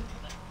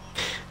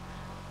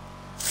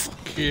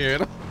 Fuck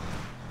yeah!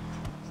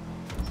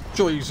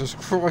 Jesus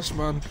Christ,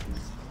 man!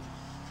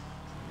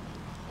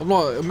 I'm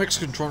like a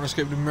Mexican trying to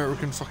escape the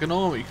American fucking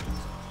army.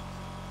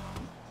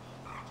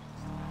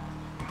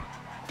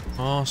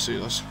 Ah, see,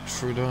 that's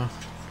through there.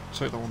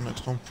 Take that one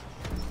next time.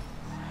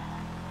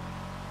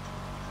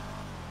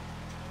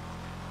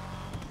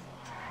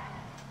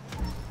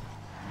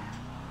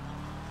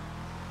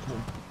 Come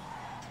on.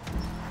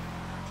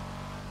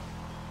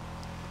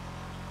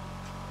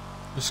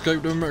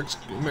 Escape the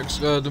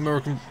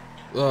American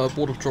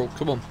border patrol.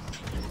 Come on.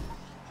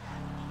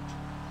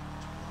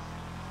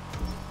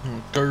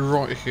 Go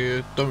right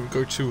here. Don't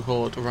go too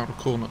hard around the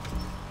corner,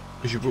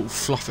 because you will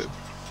fluff it.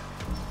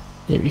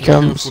 Here he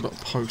comes. That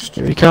post.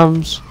 Here he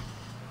comes.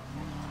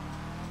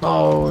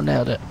 Oh,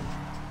 nailed it.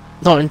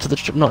 Not into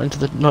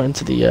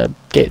the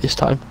gate this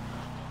time.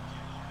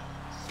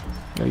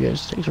 There he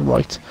goes. Takes a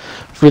right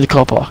through the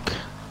car park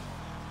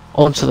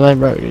onto the main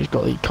road. He's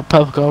got the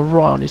purple car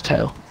right on his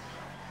tail.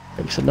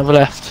 Makes another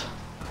left.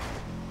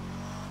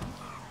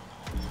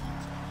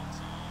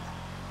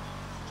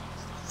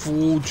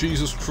 Oh,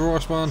 Jesus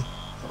Christ, man.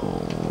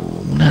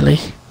 Oh, Nelly.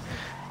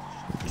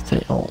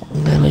 Oh,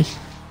 Nelly.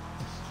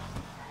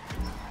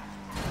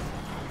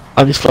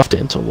 I just fluffed it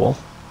into a wall.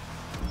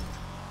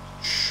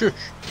 Shush.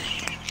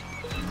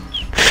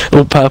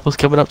 All purple's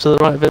coming up to the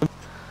right of him.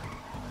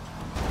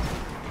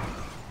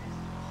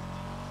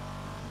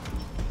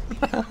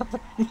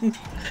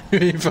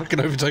 You fucking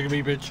overtaking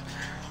me, bitch.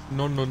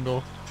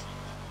 No.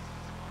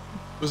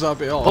 Was that a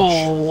bit harsh?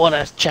 Oh, what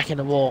a check in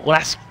the wall. Well,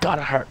 that's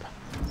gotta hurt.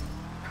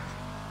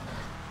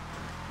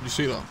 You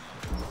see that?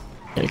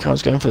 Here he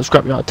comes, going for the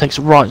scrapyard. Takes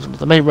a right onto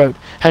the main road,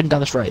 heading down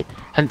the straight.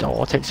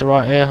 Takes a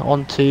right here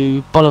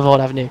onto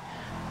Boulevard Avenue.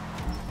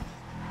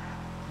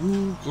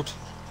 Ooh, good.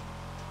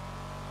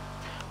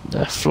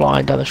 They're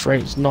flying down the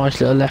straight. It's a nice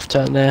little left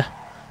turn there,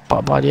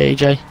 by the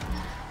AJ.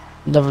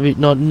 Another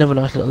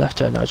nice little left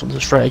turn. Now it's onto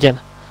the straight again.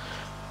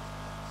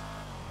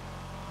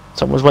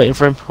 Someone's waiting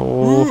for him.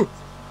 Oh,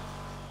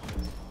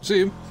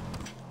 see him.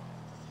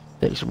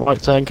 takes a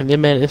right turn. Can he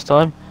make it this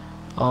time?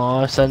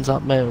 Oh, sends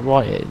up man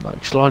right,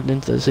 like sliding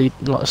into the seat,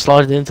 like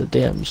sliding into the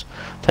DMs.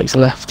 Takes a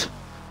left.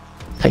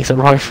 Takes a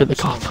right through the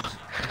cop.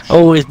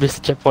 Oh, he's missed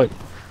the checkpoint.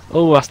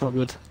 Oh, that's not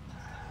good.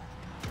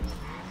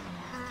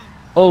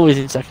 Oh, he's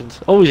in second.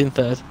 Oh, he's in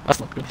third. That's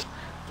not good.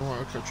 Don't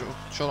worry, okay, Joe.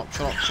 Shut up,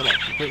 shut up, shut up.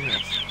 You're putting me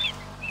off.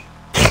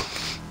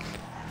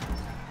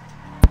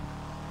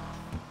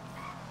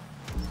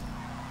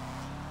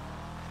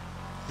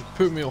 You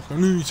put me off. I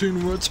know you're saying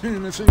the right thing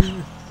and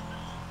everything.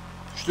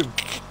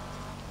 Stimmt.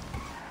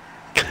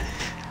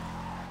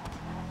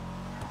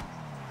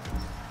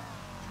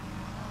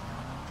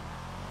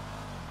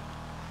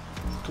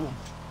 Come on.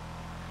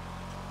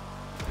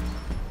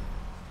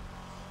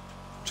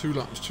 2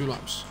 laps, 2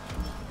 laps.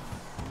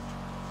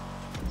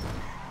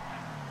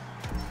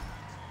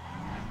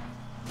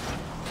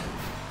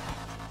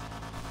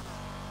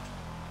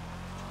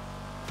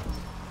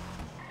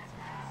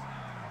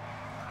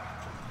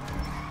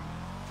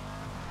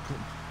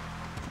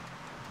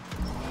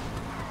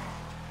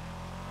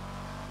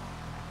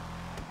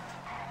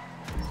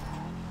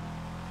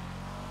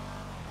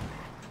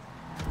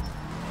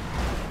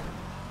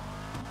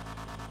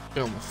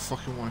 Get out of my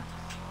fucking way.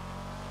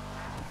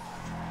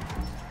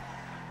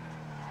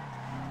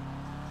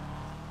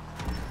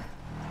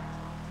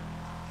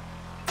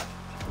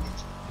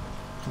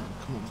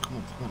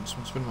 Come on,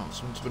 someone spin around,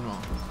 someone spin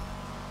around.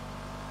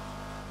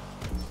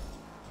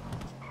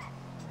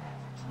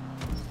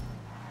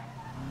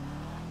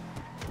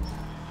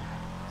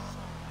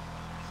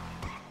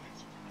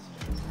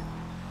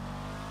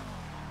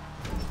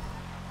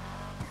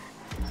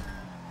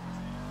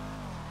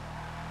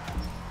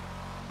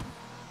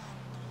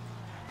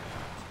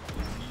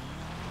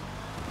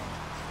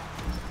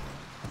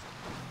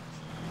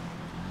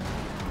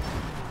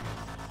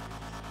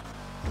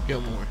 Get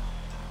out of my way.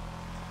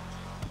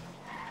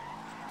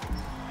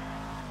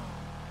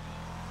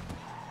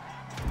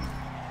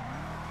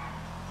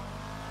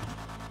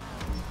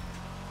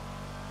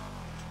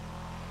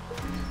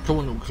 Come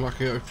on, little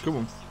Clackio, come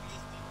on.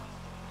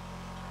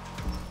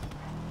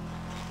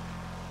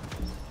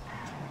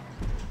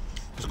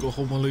 Just gotta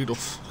hold my lead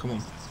off, come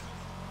on.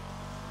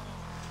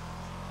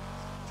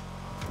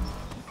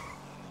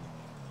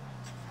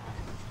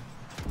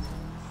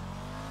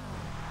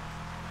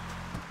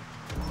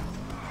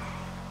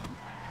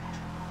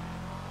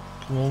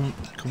 Come on,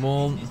 come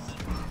on.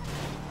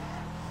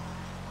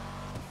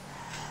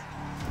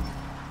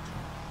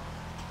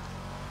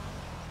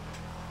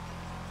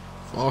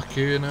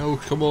 Fucking hell,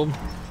 come on.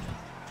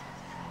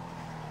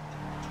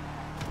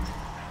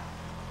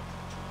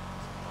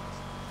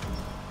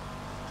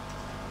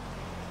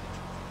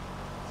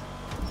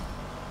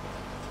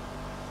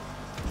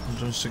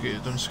 Don't stick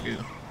it, don't stick it.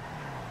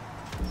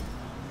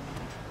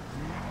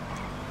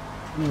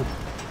 Ooh.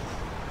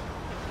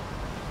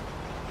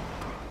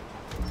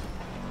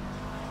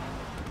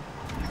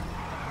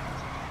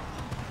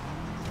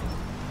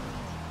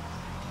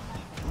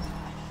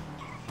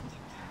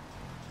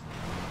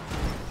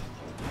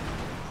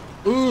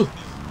 Ooh.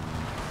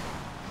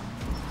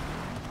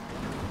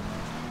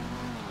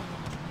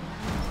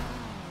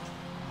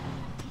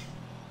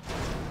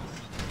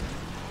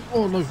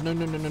 Oh no, no,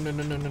 no, no, no, no,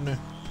 no, no, no, no.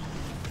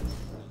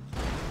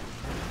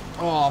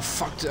 Oh, I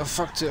fucked it, I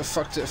fucked it, I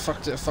fucked it, I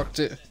fucked it, I fucked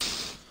it.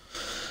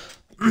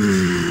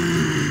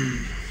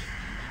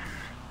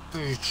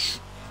 Bitch.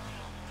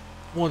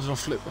 Why did I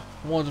flip?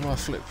 Why did I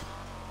flip?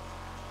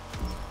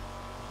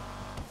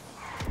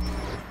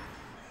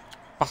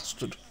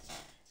 Bastard.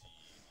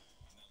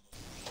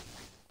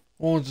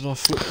 Why did I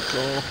flip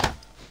the car?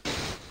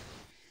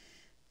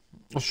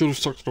 I should have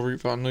stuck to the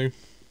route that I knew.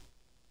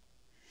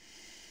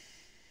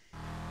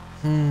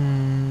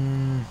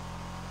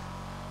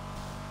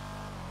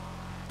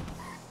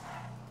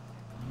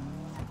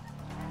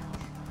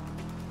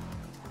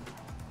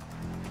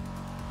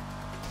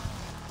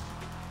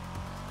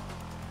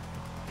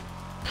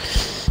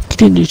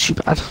 Didn't do too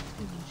bad.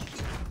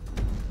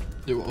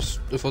 It was.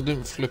 If I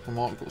didn't flip, I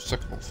might have got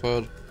second or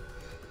third.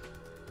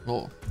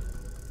 No.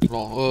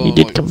 No, You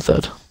did like, come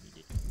third.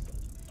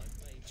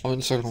 I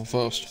went second or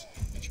first.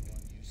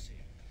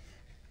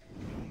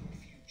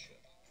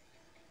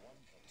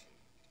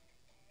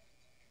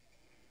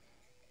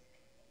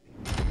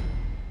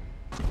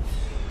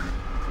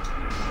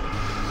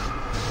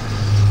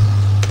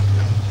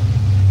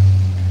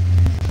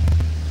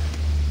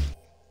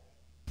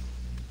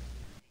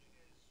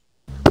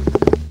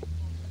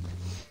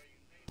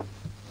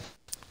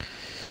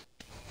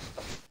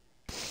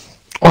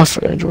 I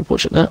thoroughly enjoyed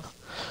watching that.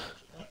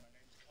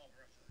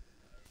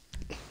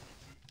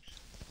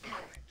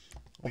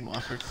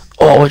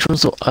 Oh, which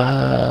one's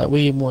the,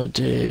 we want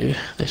to do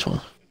this one.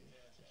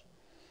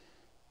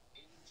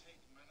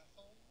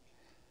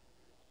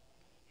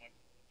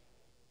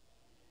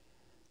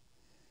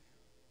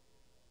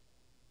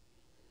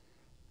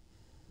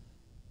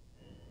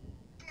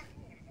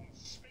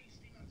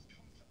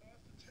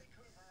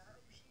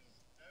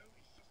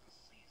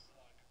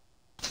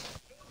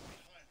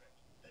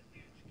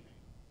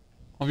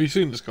 Have you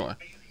seen this guy?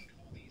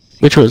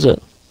 Which one is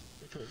it?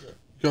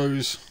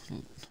 Goes.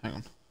 Hang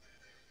on.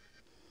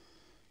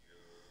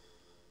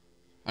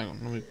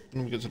 Let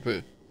me get to the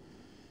bit.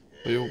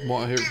 But you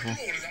might hear it before.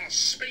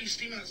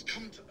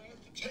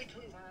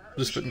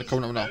 This bit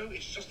coming up now.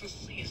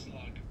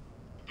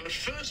 But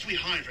first we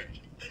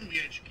hydrate, then we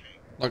AjchKing.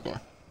 That guy.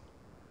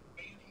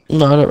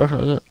 No, I don't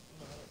recognise it.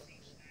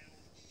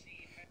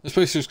 There's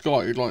basically this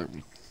guy who, like,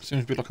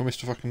 seems to be like a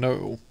Mr. fucking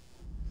know-it-all.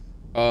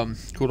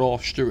 Called R.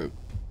 Stewart.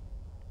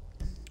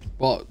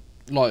 But,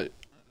 like,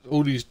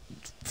 all these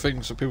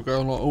things that people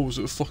go on, like, oh, is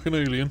it a fucking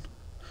alien?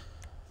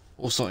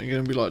 Or something, you're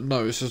gonna be like,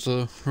 no, it's just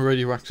a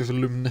radioactive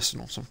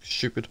luminescent or something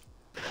stupid.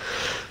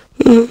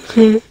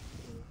 Okay. It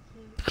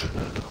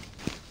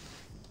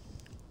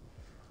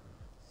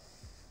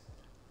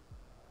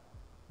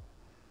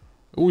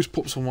always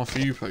pops on my For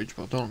You page,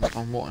 but I don't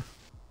understand why.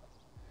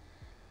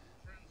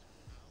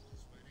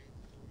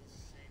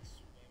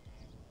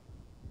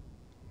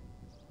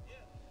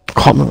 I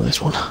can't remember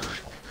this one.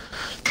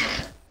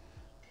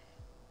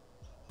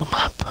 The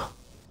map.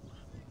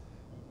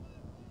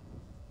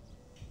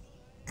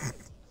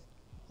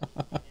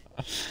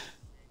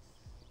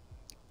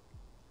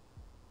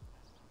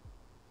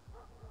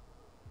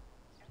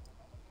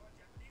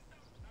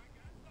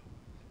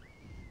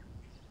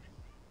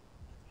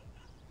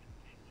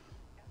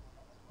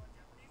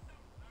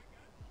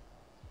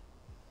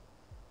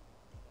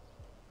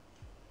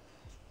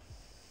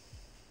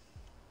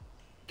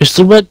 Is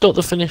the red dot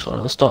the finish line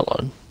or the start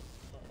line?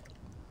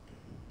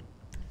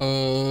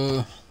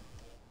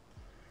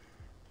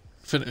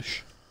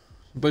 Finish.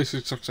 Basically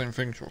the exact same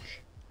thing, Josh.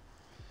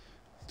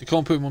 You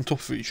can't put them on top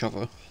of each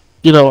other.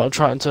 You know what, I'm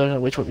trying to turn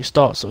out which one we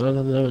start, so I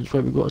don't know which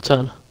way we've got to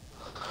turn.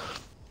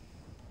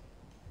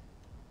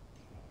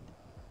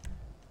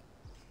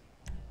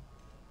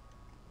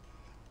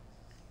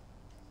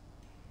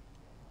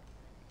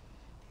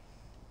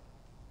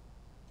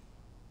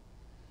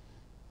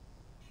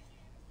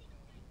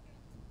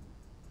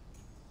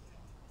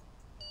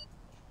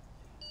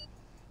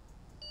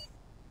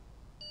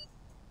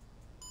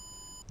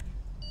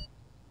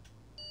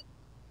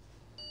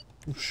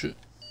 Oh shit.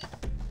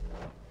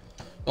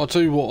 I'll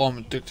tell you what, I'm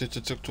addicted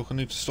to TikTok. I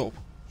need to stop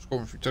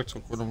scrolling through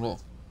TikTok when I'm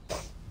not.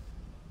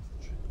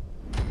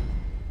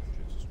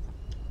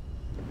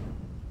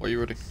 Are you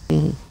ready?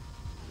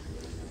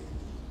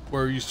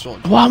 Where are you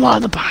starting? Why am I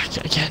at the back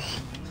again?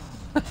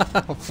 I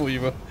thought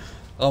you were.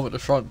 I'm at the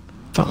front.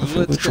 I don't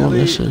think which one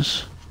this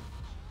is.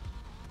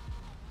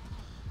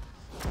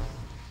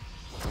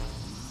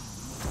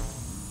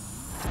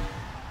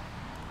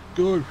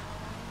 Go.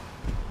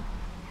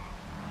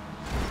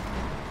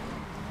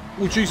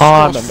 Oh Jesus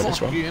I Christ, remember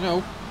this one. You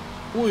know.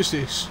 What is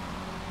this?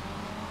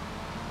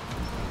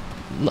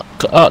 No,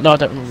 no, I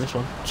don't remember this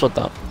one. Sod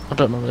that. I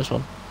don't remember this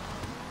one.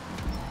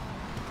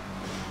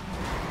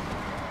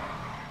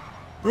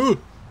 Oh,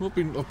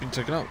 I've been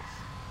taken out.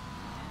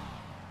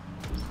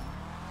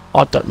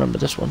 I don't remember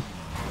this one.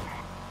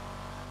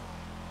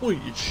 Oh,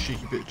 you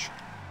cheeky bitch.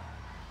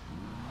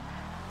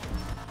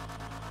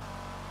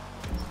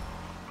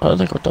 I don't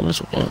think I've done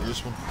this one yet.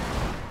 This one.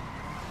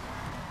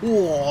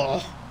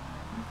 Whoa.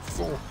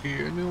 Fuck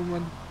you, no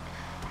man.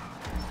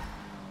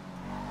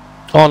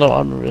 Oh no, I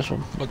remember this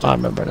one. I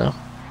remember it now.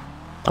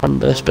 I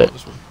remember this bit.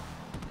 This one.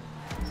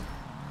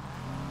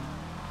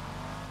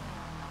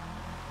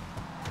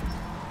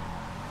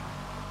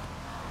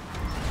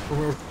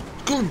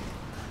 Go!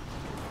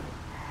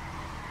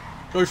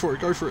 Go for it,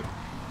 go for it.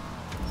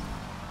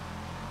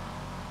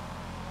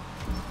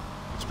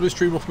 Split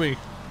stream off me.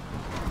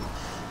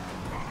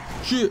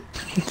 Shit!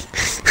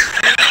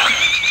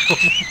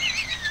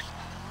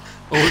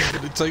 I was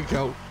gonna take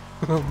out.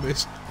 I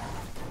missed.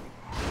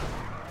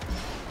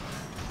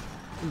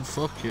 Oh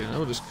fuck yeah,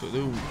 now this could.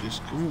 Oh,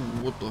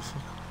 what the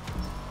fuck?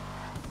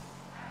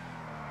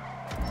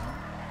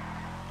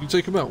 You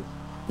take him out?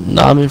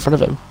 No, I'm in front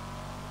of him.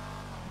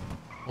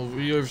 Oh,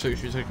 he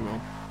overtakes you, take him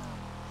out.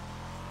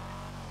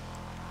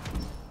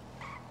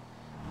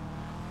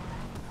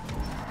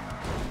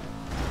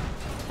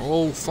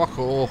 Oh, fuck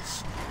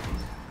off.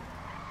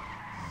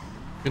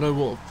 You know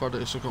what? Fuck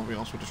this, I can't be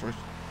asked with this race.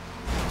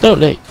 Don't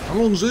Lee. How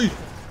long is he?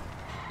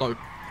 No.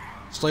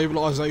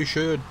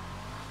 Stabilisation.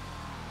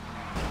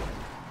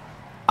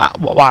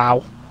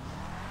 Wow.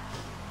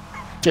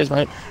 Cheers,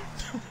 mate.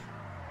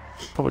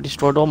 Probably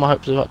destroyed all my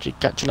hopes of actually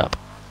catching up.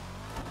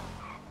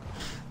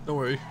 Don't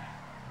worry.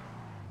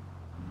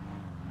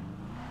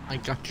 I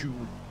got you.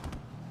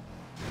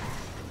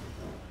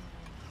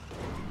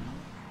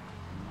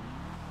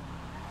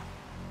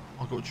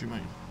 I got you,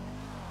 mate.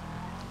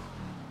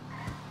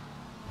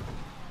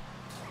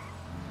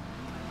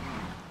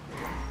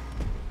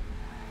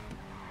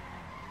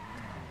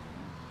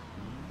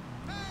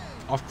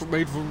 I've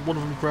made one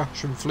of them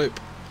crash and flip.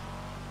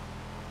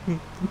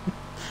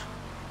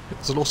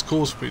 It's a lost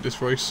cause for me,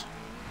 this race.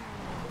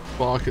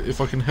 But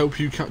if I can help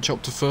you catch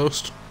up to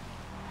first,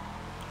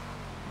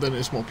 then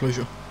it's my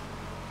pleasure.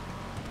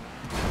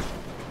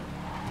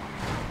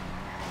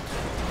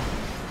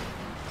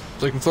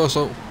 Taking first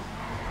out.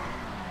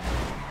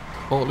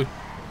 Partly.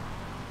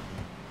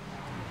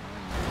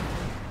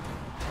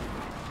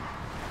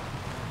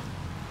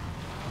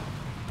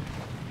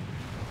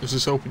 Is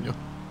this helping you?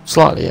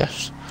 Slightly,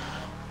 yes.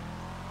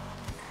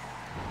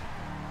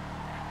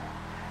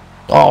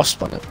 Oh, I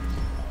spun it.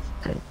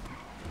 Okay.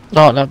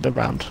 No, no, been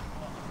round.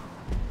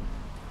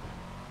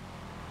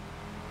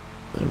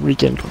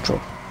 Regain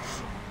control.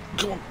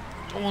 Come on,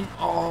 come on.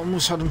 Oh, I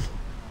almost had him.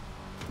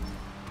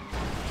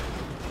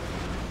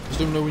 Just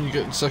don't know when you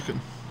get in second.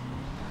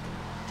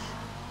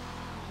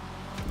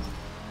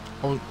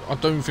 I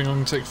don't think I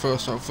can take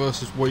first out.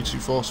 First is way too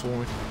fast for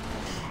me.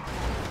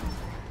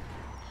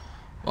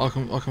 I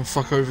can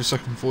fuck over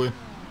second for you.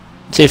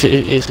 See if it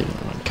is even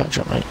going to catch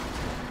up, mate.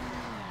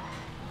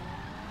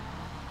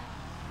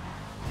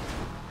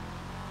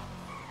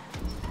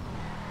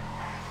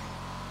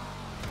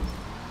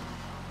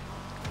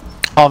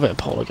 I'll hit a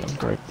pole again,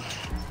 great.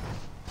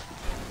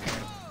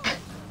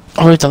 I've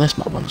already done this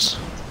map once.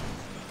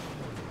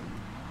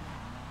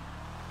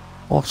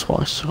 Or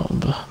twice, I can't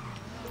remember.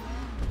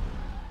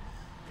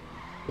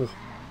 Oh.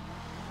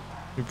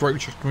 You brake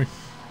checked me.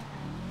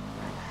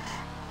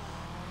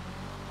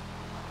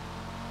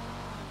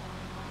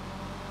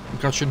 I'm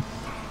catching.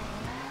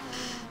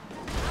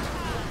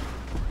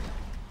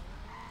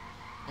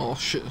 Oh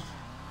shit.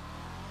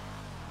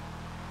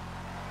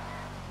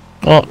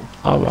 Oh,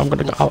 I'm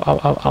gonna go.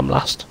 I'm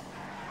last.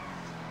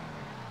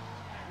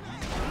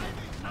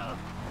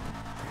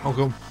 How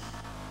come?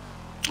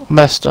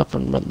 Messed up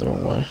and went the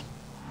wrong way.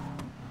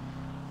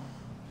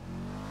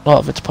 Not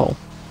of its pole.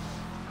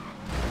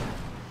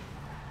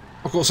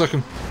 I've got a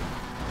second.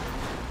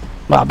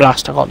 Well,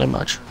 blast, I got no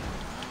much.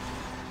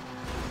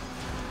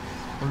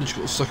 I've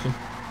literally got a second.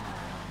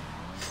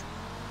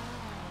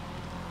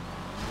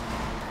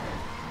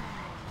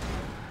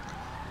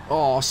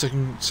 Oh,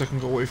 second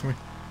got away from me.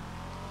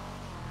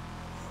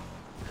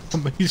 I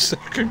made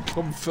second,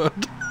 come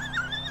third.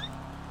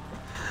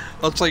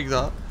 I'll take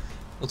that.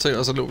 I'll take that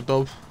as a little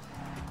dub.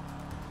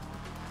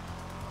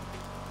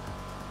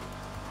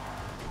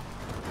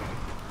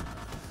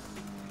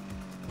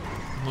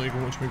 I'm not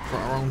even watching me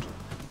prat around.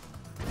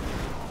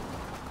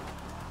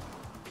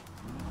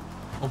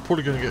 I'm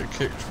probably going to get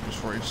kicked from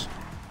this race.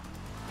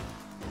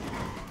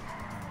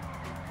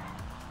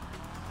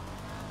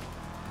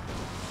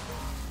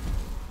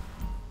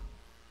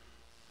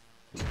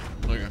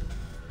 There you go.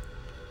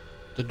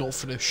 Did not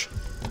finish.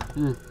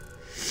 Ooh.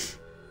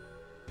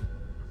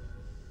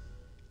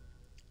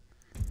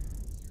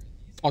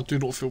 I do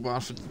not feel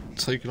bad for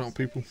taking out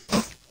people.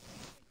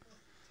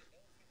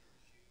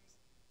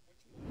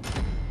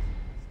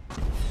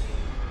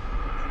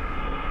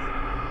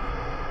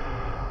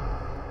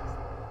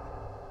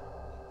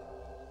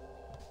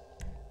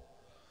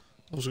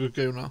 That was a good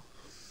game now.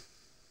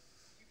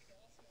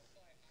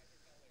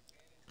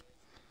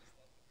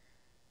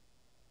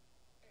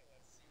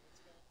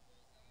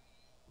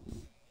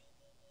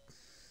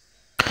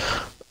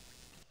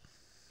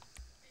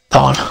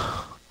 Darn.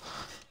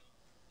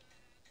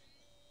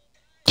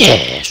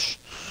 Yes.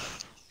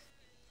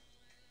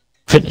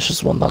 Fitness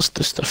is the one that's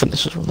this. The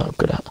fitness is the one that I'm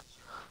good at.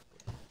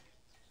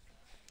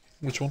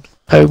 Which one?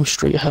 Home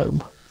Street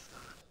Home.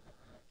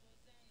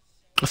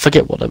 I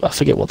forget what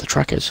the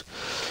track is.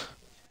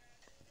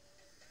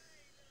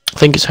 I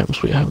think it's Home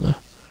Sweet Home though.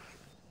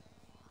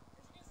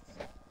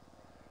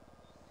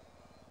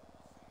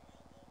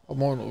 I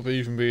might not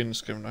even be in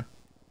this game now.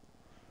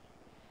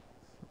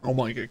 I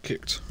might get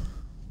kicked.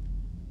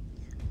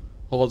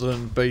 Harder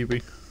than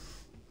baby.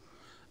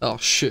 Oh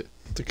shit!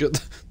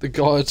 The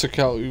guy I took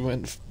out who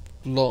went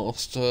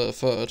last,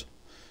 third,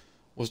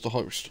 was the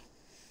host.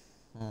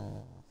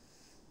 Oh.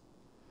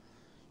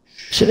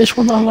 Is it this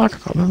one that I like? I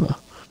can't remember.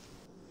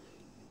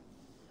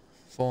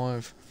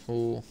 5,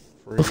 4,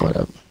 3, We'll find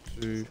out.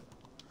 2,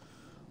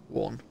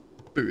 1.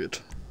 Booted.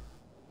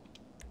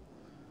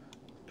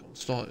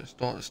 Start it.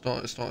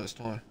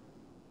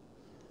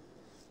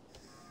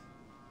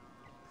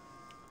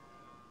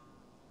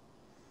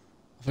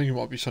 I think he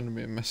might be sending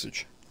me a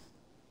message.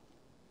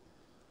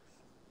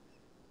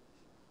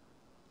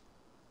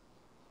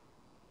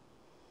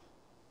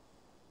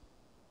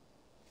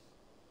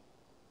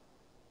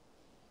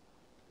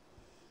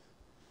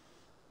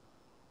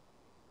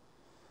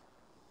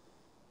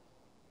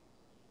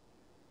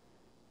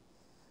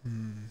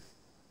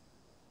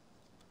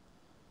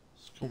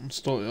 Let's go and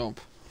start it up.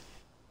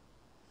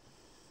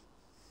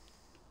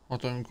 I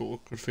don't got a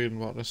good feeling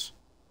about this.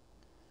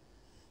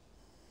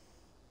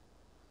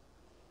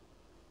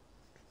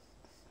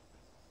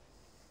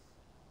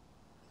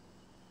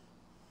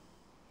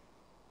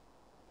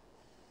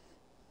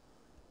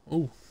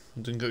 Oh,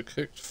 I didn't get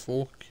kicked.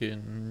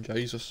 Fucking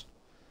Jesus.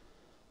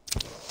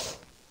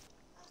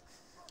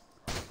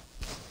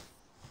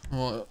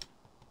 Right.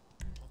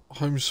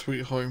 Home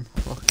sweet home.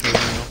 Fucking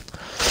hell.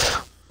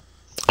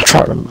 I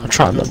try to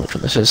remember which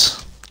one this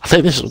is. I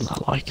think this is one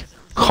I like.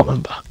 I can't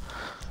remember.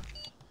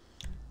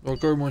 Do I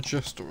go my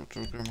Jester or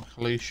do I go my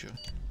Calatia?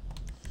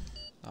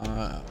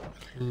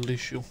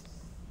 Calatia.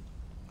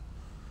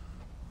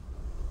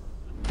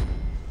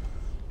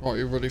 Right,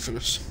 you ready for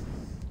this?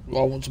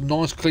 Well, I want some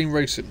nice clean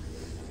racing.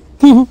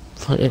 Yeah.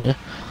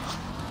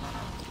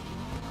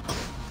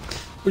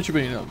 What do you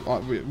mean?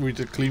 Like we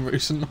did clean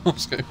race in the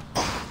last game.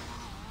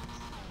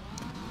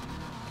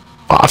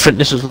 I think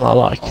this is what I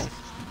like. Oh.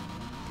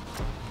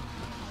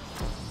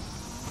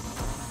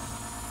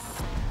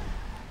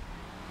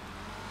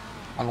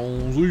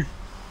 Allons-y.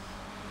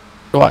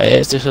 Right, it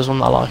is. This is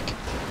one I like.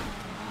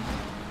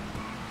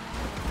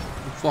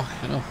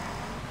 Fucking hell.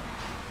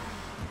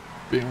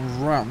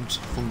 Being rammed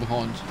from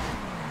behind.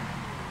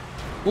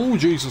 Oh,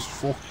 Jesus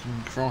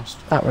fucking Christ.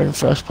 That we're in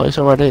first place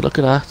already. Look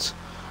at that.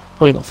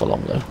 Probably not for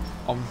long though.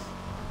 I'm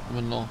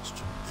in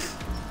last.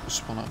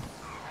 Spun out.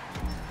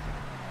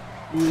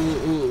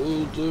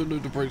 Don't know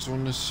the brakes are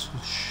on this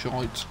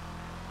shite.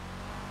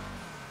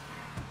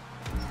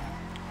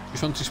 You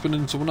fancy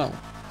spinning into one out?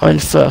 I'm in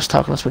first.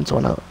 How can I spin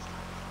someone out?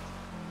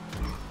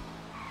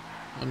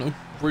 I know.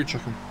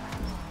 Recheck him.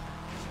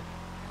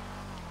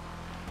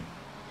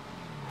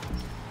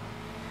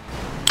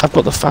 I've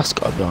got the fast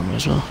guy behind me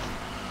as well.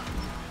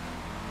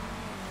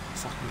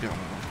 Fucking get on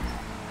with it.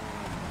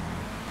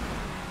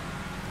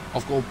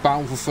 I've got a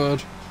battle for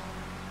third.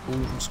 Oh,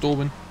 I'm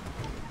storming.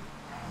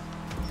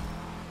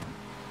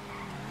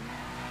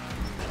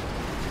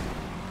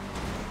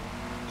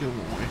 Get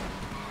away.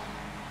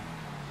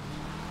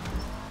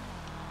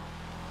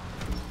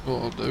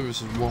 Oh, there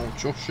is a wild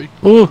Joshy.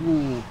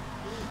 Ooh.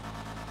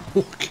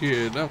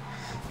 Okay, now.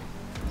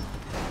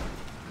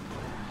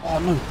 Oh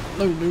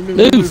no.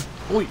 Move!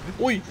 Oi.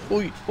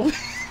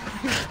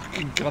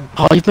 Fucking gun.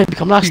 Oh, you've made me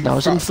come last now.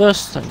 It's in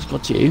first. Thanks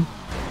God to you.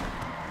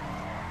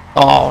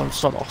 Oh,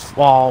 sod off.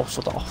 Oh,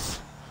 sod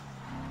off.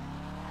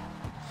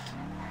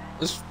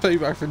 This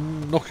payback for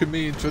knocking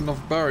me into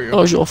another barrier.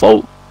 Oh, it's your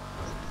fault.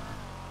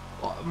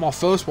 My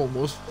first one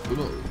was, but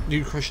not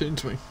you crashing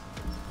into me.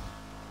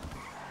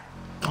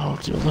 Oh,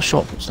 do all the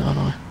shots now,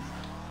 don't I?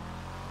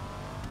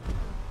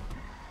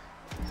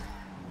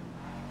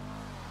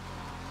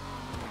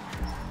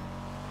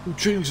 Oh,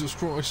 Jesus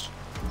Christ.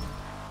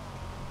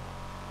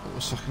 That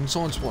was fucking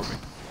sideswipe me.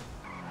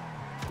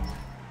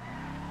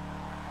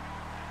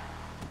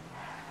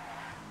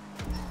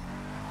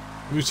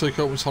 Let me take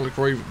out Metallic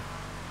Raven.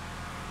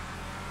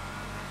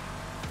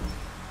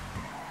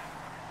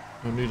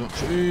 I need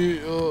actually,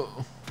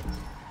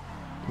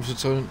 what's the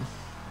turn?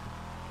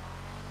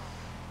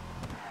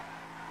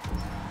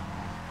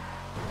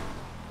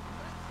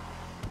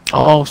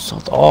 Oh,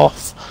 sod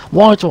off.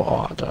 Why do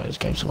I don't know this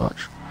game so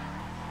much?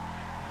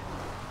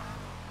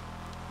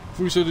 If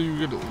we said you were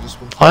good at this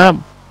one. I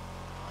am.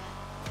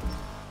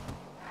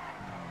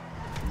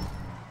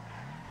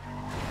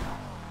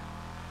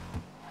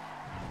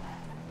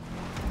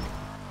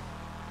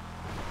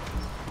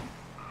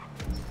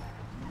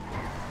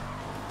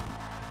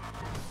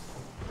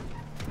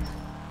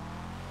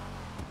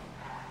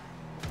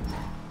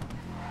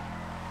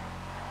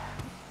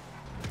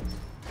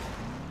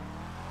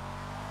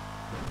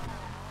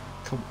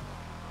 Come on.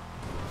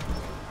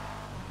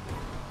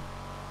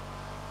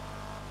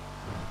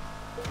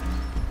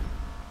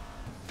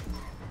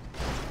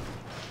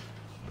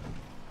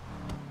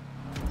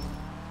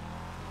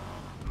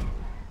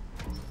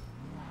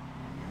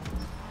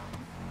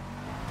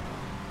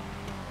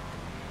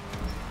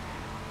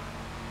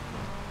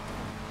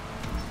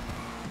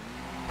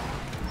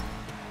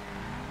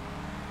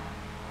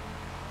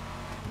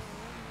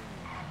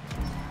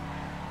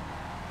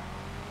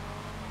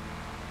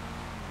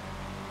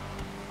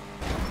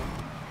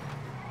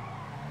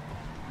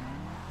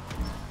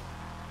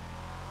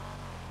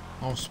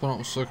 I'll spin out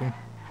a second.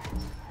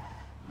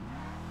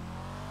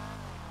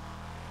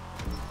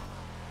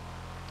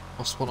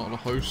 I'll spin out the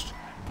host.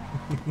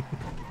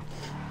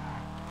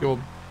 Go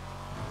on.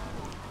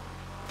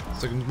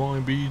 Second's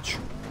mine, beach.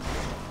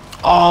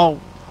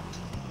 Oh.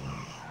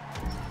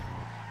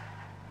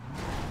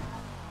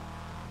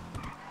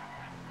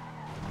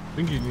 I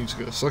think you need to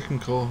get a second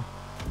car.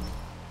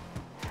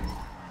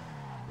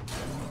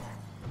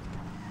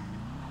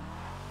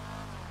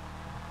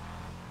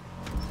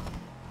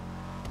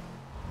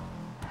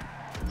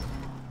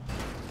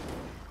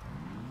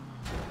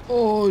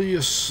 Oh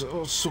yes,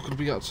 oh so gonna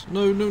be out.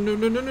 No.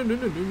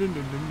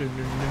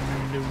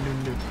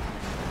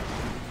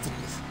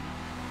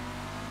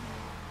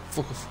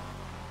 Fuck off.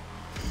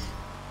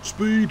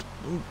 Speed,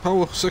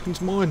 power, second's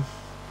mine.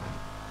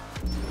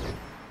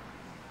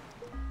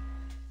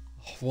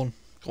 Oh, one,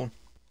 go on.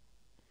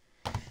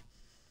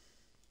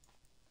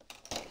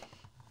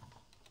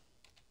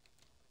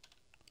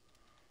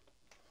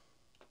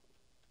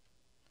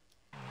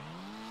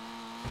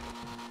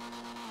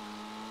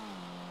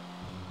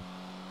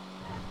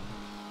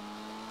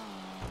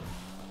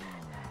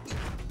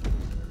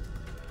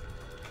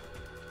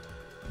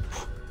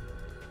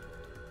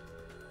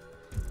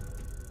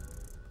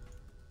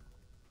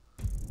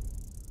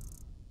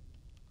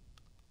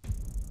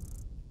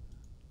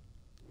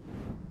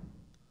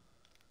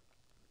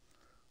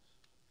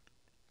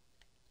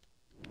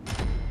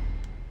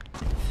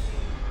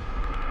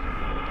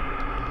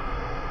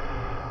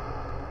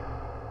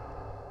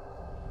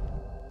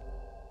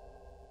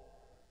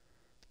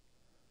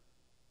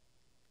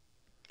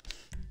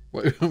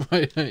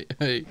 Wait,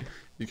 hey,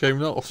 you came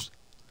last.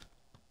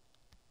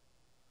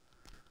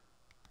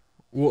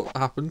 What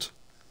happened?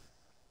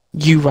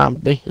 You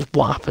rammed me, is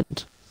what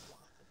happened.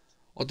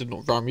 I did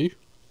not ram you.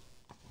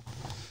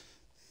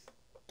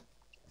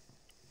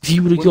 If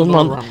you would have When gone did I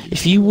round, ram you?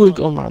 if you would have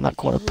gone round that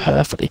corner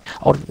perfectly,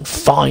 I would have been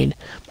fine.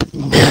 But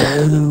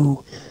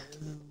no,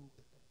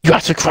 you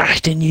had to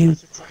crash, didn't you?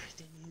 It's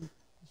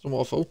not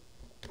my fault.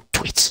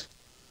 Twit.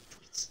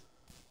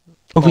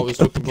 I was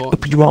looking behind.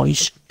 Open your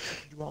eyes.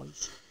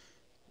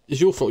 It's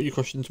your fault you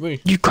crashed into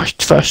me. You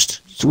crashed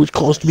first, so it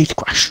caused me to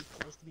crash.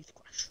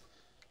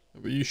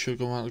 But you should have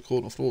gone around the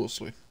corner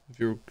flawlessly if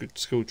you're a good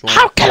skilled driver.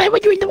 How can I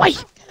when you're in the way?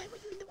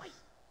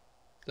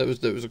 That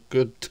was a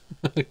good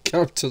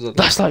character.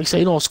 That's like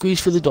saying, "Oh,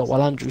 squeeze through the door"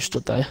 while Andrew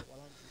stood there.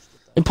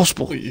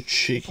 Impossible. Oh, you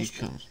cheeky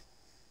cunt.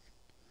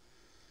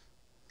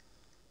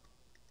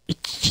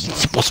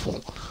 It's impossible.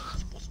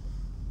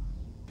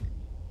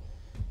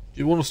 Do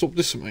you want to stop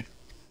dissing me?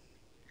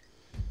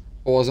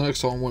 Otherwise, the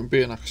next time won't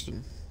be an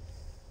accident.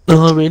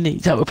 Oh, really?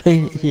 Is that what we're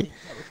playing?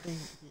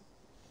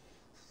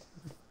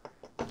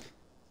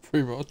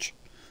 Pretty much.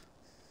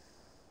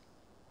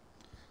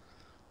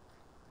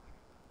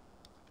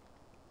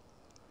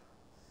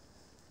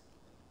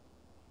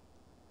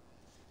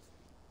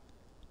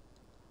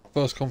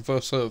 First come,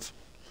 first serve.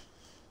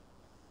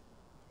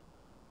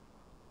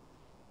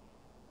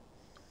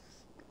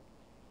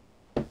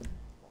 What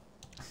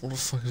the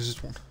fuck is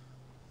this one?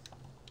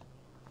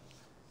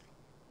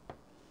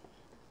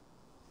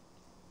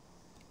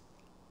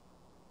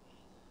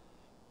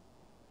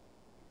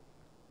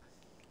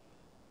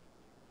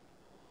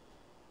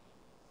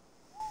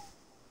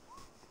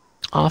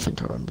 I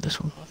think I remember this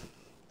one.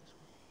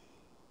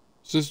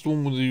 Is this the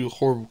one with the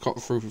horrible cut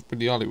through with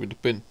the alley with the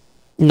bin?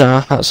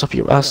 Nah, that's up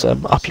your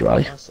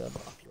alley.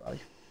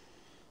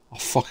 I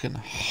fucking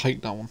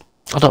hate that one.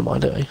 I don't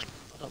mind it.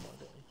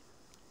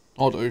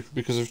 I do,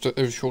 because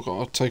every shortcut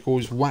I take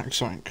always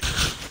wax rank.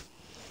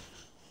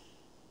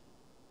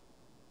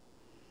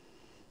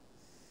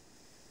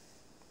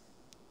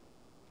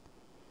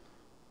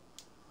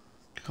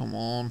 Come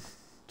on.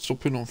 Stop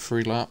putting on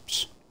 3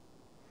 laps.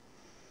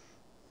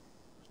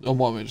 I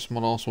might make this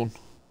my last one.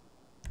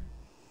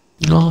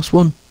 Last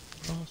one.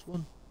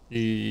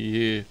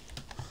 Yeah.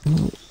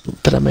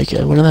 Better make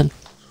it a winner then.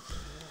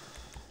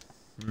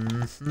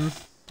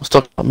 Let's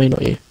talk about me,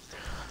 not you.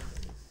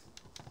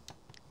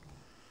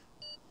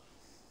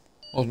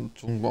 I'm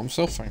talking about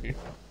myself, thank you.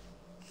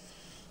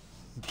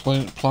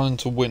 I'm planning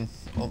to win.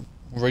 I'm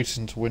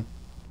racing to win.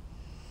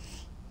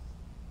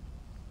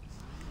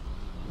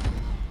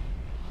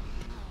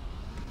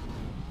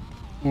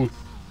 Ooh,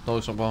 no,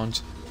 it's not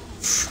behind.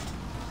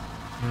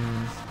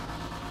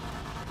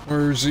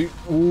 Where is he?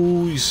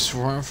 Ooh, he's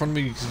right in front of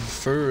me. He's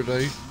third,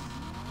 eh?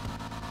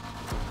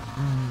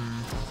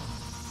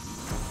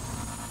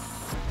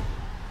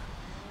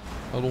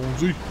 How long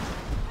is he? Do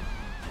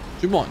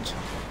you mind?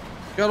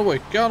 Get out of the way,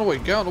 get out of the way,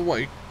 get out of the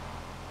way.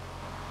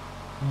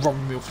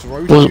 Run me off the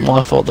road. It wasn't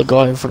my fault, the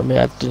guy in front of me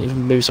didn't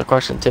even move, so I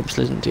crashed into him, just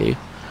listening to you.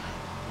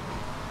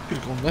 Could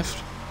have gone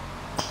left.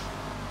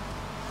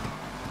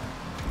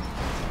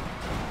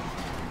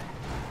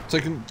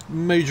 Taking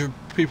major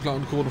people out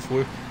in the corner for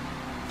you.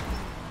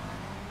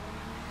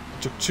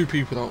 I took 2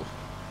 people out.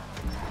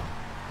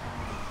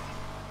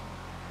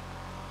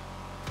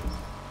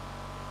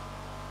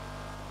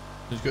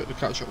 Did you get the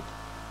catch up?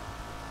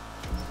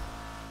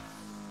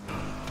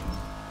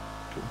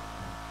 Cool.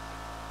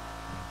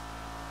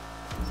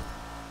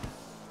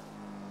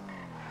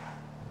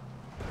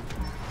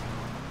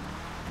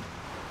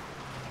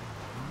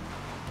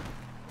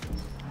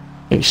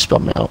 You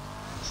spun me out.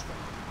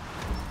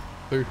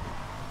 Who?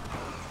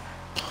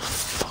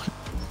 Fuck.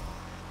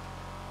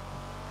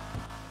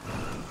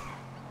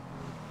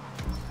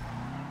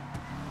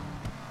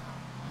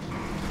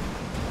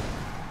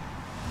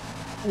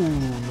 Ooh,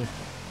 no.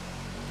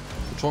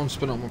 I'll try and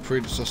spin out my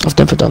predecessor. I've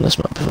never done this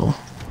map before.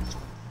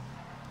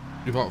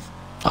 You have?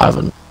 I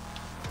haven't.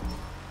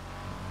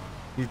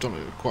 We've done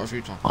it quite a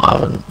few times. I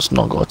haven't. It's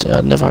not got it.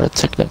 I've never had a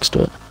tick next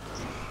to it.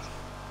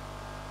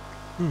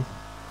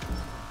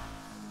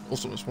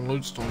 Also, this one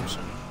loads of times.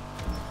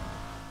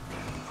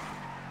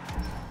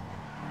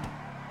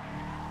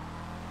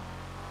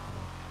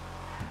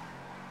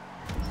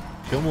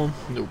 Come on,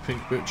 little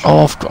pink bitch.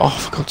 Oh,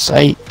 for God's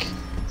sake.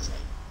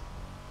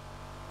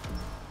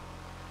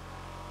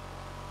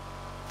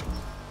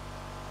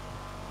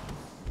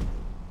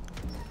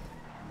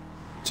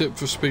 Tip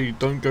for speed,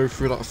 don't go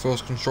through that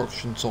first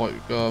construction site.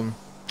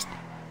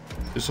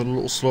 It's a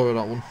little slower,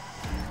 that one.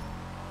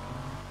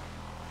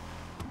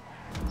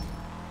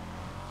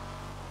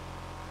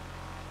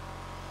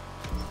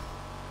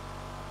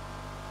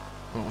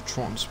 I'll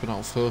try and spin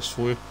out first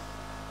for you.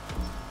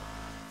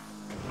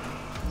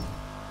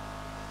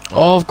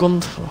 Oh, I've gone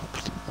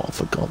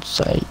for God's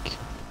sake.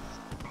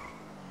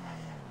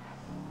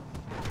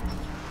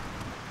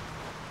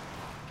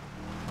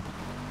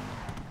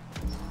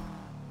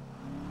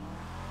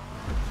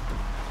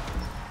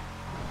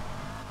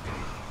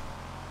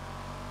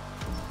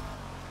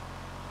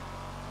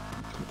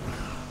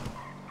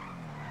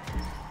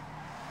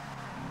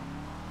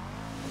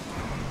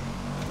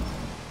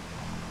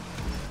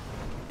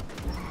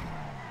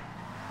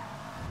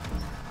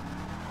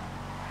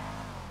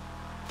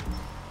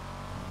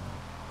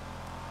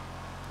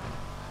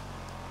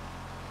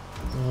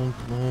 Oh,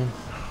 come on.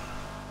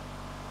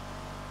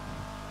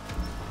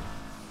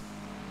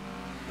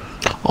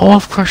 Oh,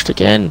 I've crashed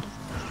again.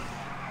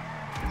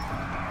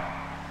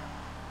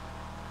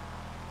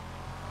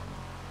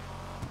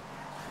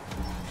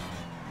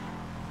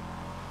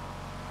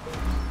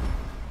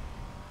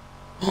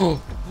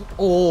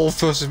 Oh,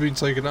 first has been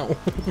taken out.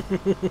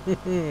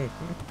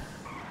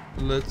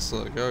 Let's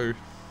go.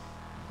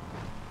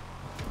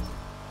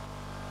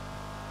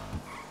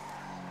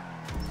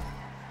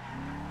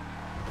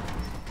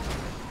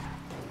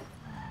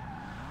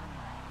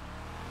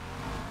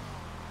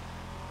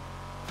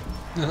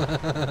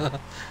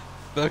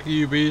 Fuck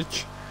you,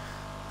 bitch.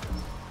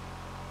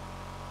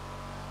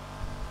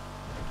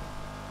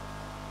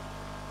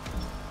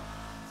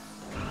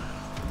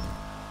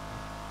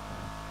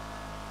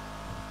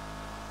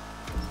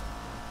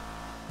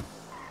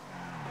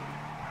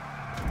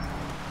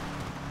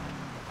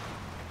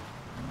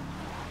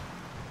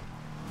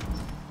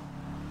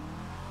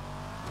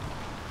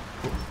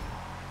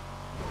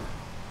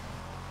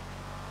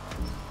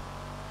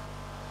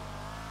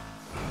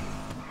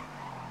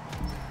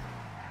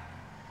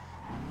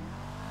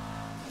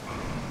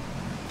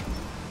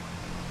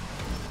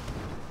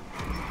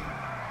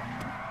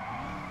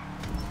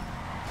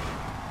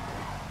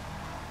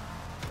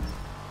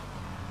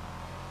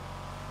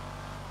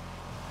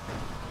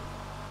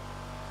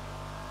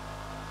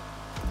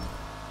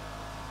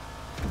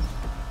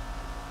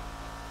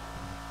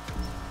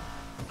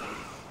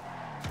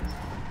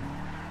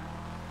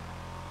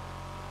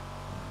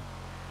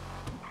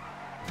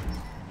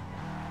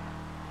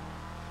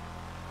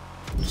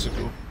 Let's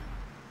go.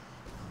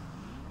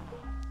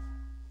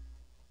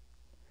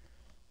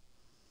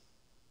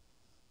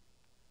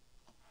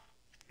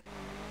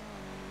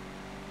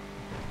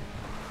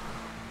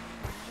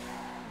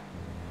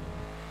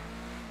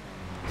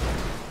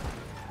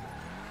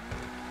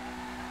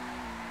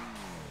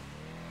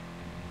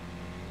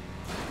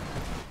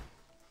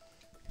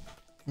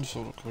 Let's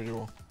have a look where you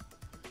are.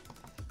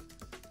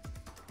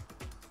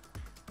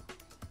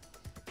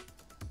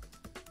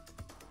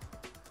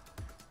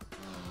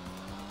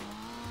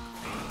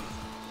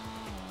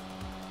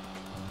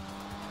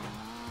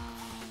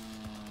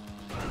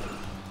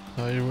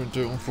 No, you won't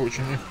do it,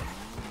 unfortunately.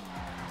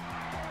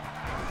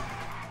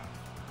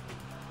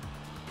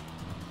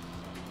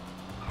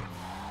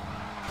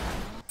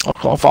 I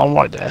can't find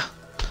right there.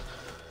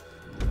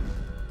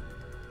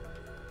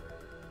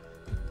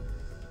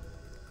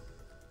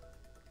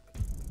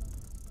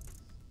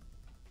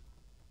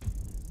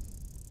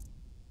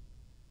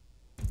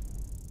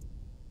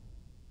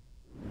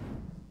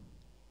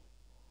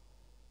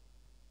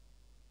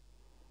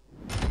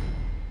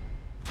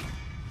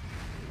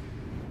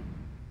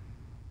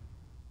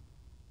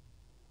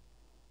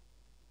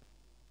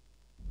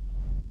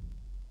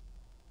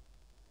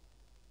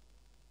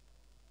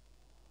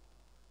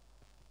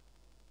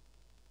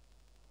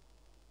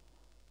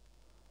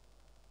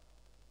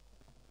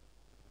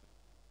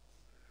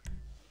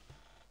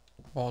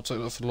 Oh, I'll take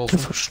that for the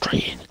loss.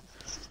 Frustrating.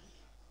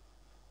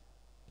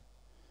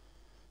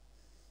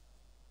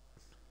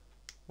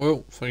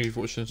 Well, thank you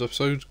for watching this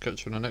episode.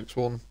 Catch you on the next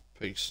one.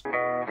 Peace.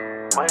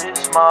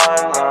 Waste my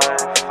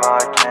life, I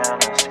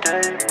can't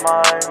escape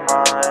my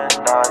mind.